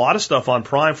seen a lot of stuff on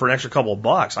Prime for an extra couple of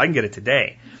bucks. I can get it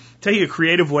today. Tell you a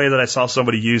creative way that I saw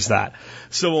somebody use that.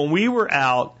 So when we were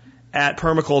out at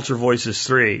Permaculture Voices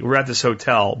 3, we're at this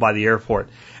hotel by the airport,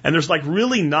 and there's like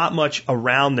really not much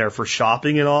around there for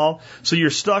shopping and all. So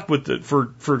you're stuck with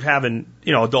for having,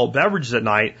 adult beverages at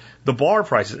night, the bar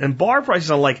prices. And bar prices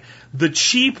on like the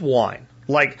cheap wine,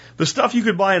 like the stuff you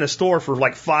could buy in a store for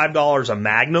like $5 a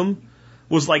Magnum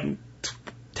was like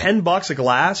 $10 a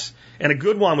glass, and a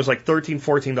good one was like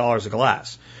 $13-14 a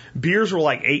glass. Beers were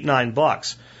like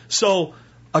 $8-9. So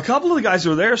a couple of the guys who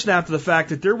were there snapped to the fact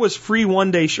that there was free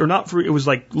 1-day, or not free, it was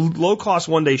like low cost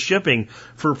 1-day shipping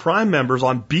for Prime members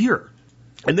on beer.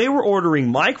 And they were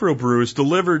ordering microbrews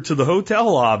delivered to the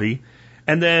hotel lobby.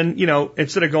 And then,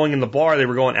 instead of going in the bar, they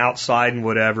were going outside and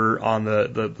whatever on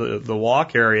the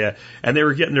walk area. And they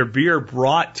were getting their beer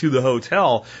brought to the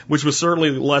hotel, which was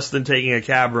certainly less than taking a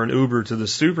cab or an Uber to the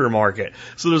supermarket.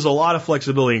 So there's a lot of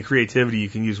flexibility and creativity you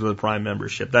can use with a Prime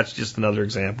membership. That's just another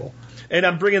example. And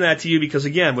I'm bringing that to you because,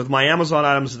 again, with my Amazon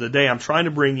items of the day, I'm trying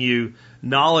to bring you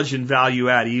knowledge and value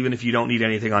add, even if you don't need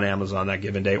anything on Amazon that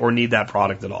given day or need that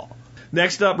product at all.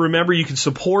 Next up, remember you can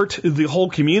support the whole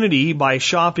community by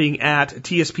shopping at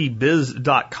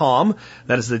tspbiz.com.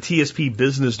 That is the TSP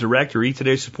Business Directory.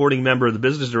 Today's supporting member of the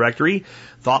Business Directory,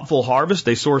 Thoughtful Harvest.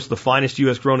 They source the finest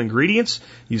U.S. grown ingredients,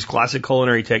 use classic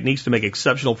culinary techniques to make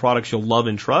exceptional products you'll love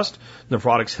and trust. The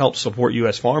products help support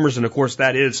U.S. farmers. And of course,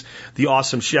 that is the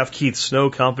awesome Chef Keith Snow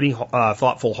company,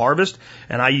 Thoughtful Harvest.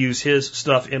 And I use his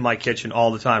stuff in my kitchen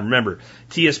all the time. Remember,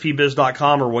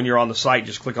 tspbiz.com, or when you're on the site,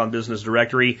 just click on Business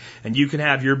Directory, and you can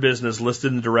have your business listed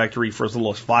in the directory for as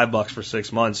little as $5 for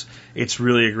 6 months. It's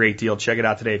really a great deal. Check it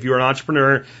out today. If you're an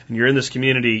entrepreneur and you're in this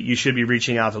community, you should be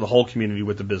reaching out to the whole community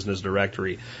with the Business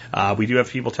Directory. We do have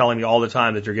people telling me all the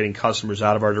time that they're getting customers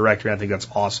out of our directory. I think that's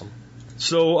awesome.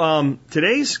 So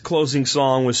today's closing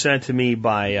song was sent to me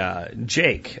by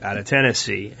Jake out of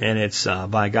Tennessee, and it's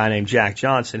by a guy named Jack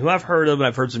Johnson, who I've heard of and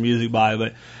I've heard some music by,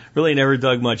 but really never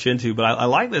dug much into. But I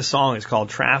like this song. It's called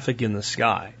Traffic in the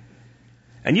Sky.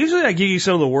 And usually I give you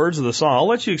some of the words of the song. I'll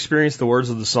let you experience the words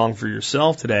of the song for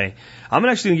yourself today. I'm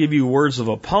actually going to give you words of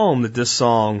a poem that this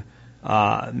song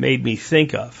made me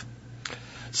think of.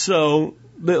 So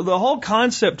the whole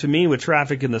concept to me with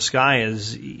Traffic in the Sky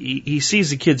is he sees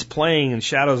the kids playing in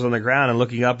shadows on the ground and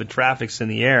looking up at traffic's in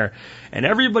the air. And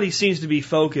everybody seems to be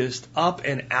focused up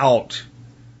and out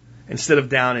instead of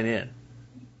down and in.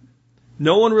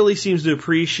 No one really seems to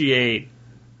appreciate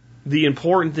the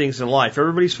important things in life.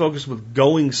 Everybody's focused with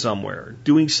going somewhere,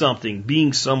 doing something,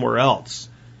 being somewhere else,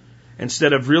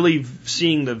 instead of really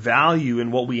seeing the value in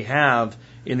what we have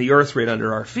in the earth right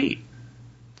under our feet.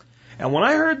 And when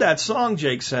I heard that song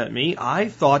Jake sent me, I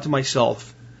thought to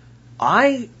myself,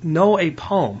 I know a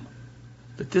poem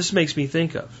that this makes me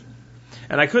think of.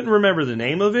 And I couldn't remember the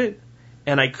name of it,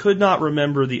 and I could not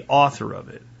remember the author of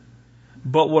it.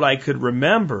 But what I could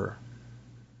remember,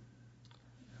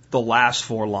 the last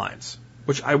 4 lines,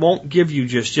 which I won't give you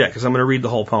just yet because I'm going to read the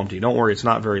whole poem to you. Don't worry, it's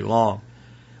not very long.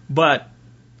 But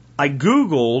I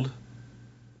Googled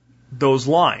those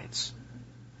lines,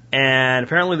 And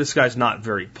apparently this guy's not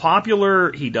very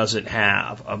popular. He doesn't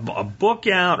have a book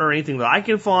out or anything that I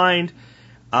can find.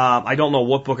 I don't know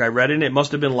what book I read in it. It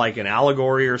must have been like an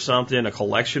allegory or something, a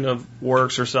collection of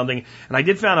works or something. And I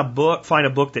did find a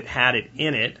book that had it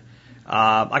in it.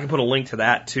 I can put a link to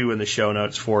that too in the show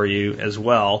notes for you as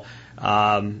well.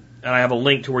 And I have a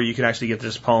link to where you can actually get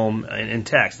this poem in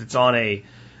text. It's on a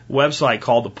website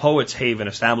called the Poets Haven,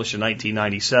 established in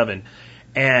 1997.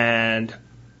 And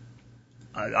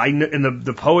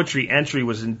the poetry entry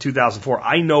was in 2004.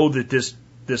 I know that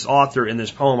this author and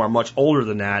this poem are much older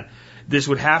than that. This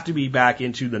would have to be back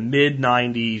into the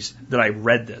mid-90s that I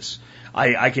read this.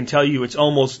 I can tell you it's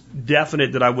almost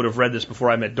definite that I would have read this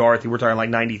before I met Dorothy. We're talking like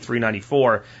 93,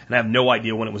 94, and I have no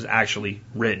idea when it was actually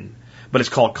written. But it's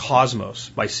called Cosmos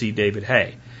by C. David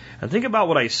Hay. And think about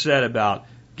what I said about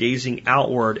gazing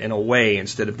outward and away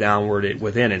instead of downward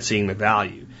within and seeing the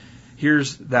value.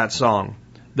 Here's that song.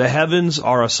 The heavens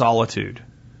are a solitude.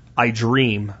 I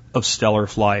dream of stellar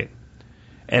flight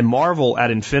and marvel at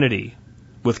infinity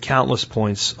with countless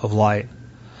points of light.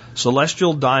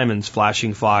 Celestial diamonds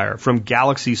flashing fire from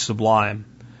galaxies sublime,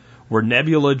 where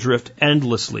nebula drift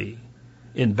endlessly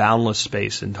in boundless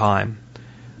space and time.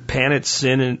 Planets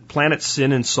sin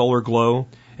in solar glow,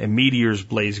 and meteors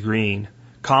blaze green.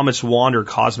 Comets wander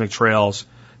cosmic trails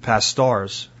past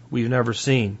stars we've never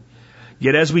seen.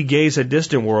 Yet as we gaze at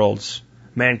distant worlds,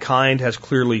 mankind has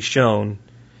clearly shown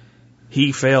he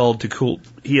has failed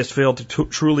to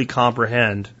truly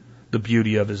comprehend the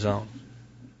beauty of his own.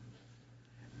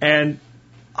 And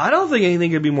I don't think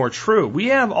anything could be more true. We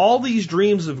have all these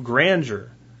dreams of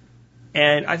grandeur.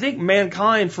 And I think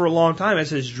mankind for a long time has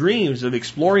his dreams of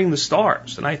exploring the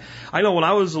stars. And I know when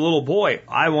I was a little boy,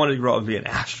 I wanted to grow up and be an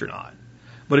astronaut.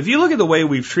 But if you look at the way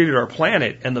we've treated our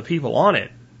planet and the people on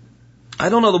it, I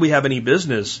don't know that we have any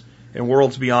business in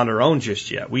worlds beyond our own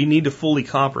just yet. We need to fully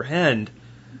comprehend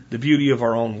the beauty of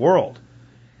our own world.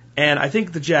 And I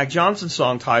think the Jack Johnson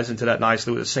song ties into that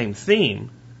nicely with the same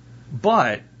theme.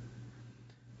 But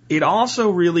it also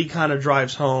really kind of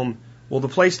drives home, well, the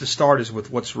place to start is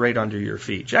with what's right under your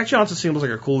feet. Jack Johnson seems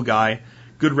like a cool guy.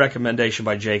 Good recommendation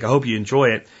by Jake. I hope you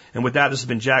enjoy it. And with that, this has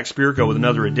been Jack Spirko with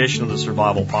another edition of the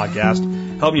Survival Podcast,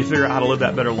 helping you figure out how to live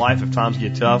that better life if times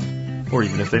get tough, or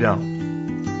even if they don't.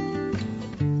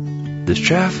 There's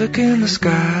traffic in the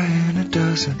sky and it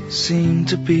doesn't seem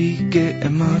to be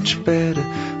getting much better.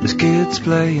 There's kids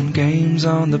playing games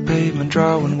on the pavement,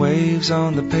 drawing waves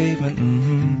on the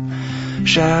pavement.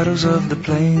 Shadows of the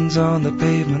planes on the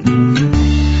pavement.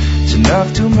 It's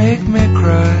enough to make me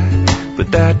cry,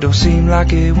 but that don't seem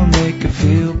like it will make it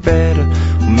feel better.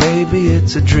 Well, maybe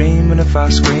it's a dream, and if I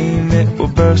scream it will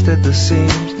burst at the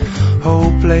seams.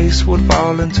 Whole place would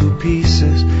fall into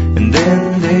pieces, and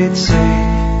then they'd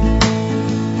say,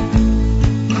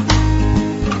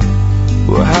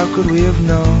 well, how could we have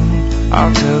known?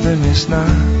 I'll tell them it's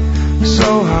not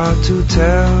so hard to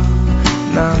tell.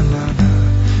 Nah.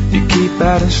 You keep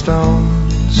adding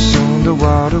stones, soon the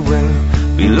water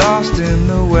will be lost in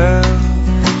the well.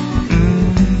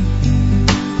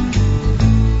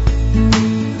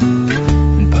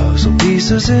 And puzzle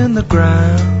pieces in the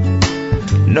ground,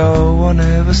 no one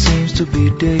ever seems to be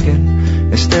digging.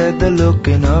 Instead they're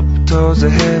looking up towards the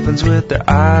heavens with their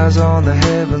eyes on the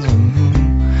heavens.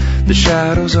 The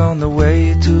shadows on the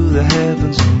way to the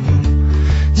heavens.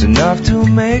 It's enough to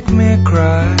make me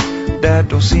cry. That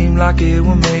don't seem like it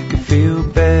will make it feel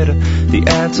better. The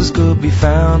answers could be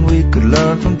found, we could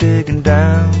learn from digging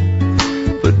down.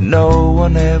 But no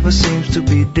one ever seems to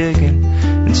be digging.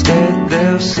 Instead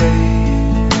they'll say,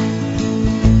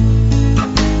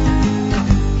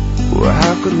 well,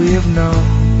 how could we have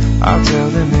known? I'll tell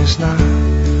them it's not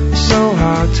so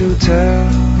hard to tell.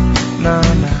 Nah.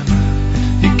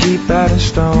 You keep adding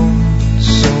stones,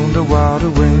 soon the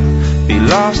water will be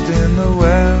lost in the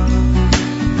well.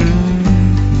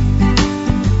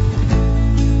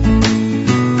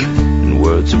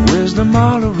 Words of wisdom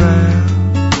all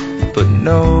around, but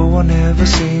no one ever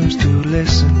seems to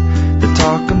listen. They're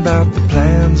talking about the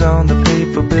plans on the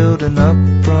paper, building up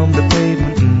from the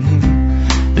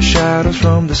pavement. The shadows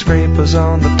from the scrapers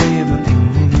on the pavement.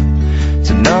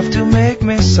 It's enough to make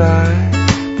me sigh,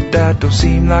 but that don't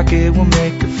seem like it will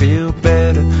make it feel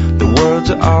better. The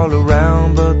words are all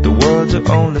around, but the words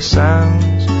are only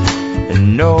sounds,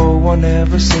 and no one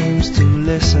ever seems to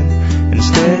listen.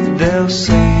 Instead they'll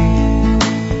say,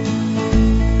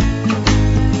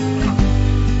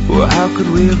 well, how could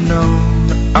we have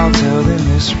known? I'll tell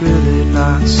them it's really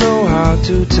not so hard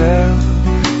to tell.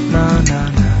 Nah.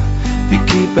 You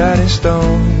keep adding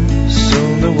stones,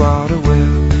 soon the water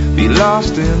will be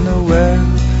lost in the well,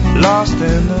 lost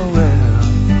in the well.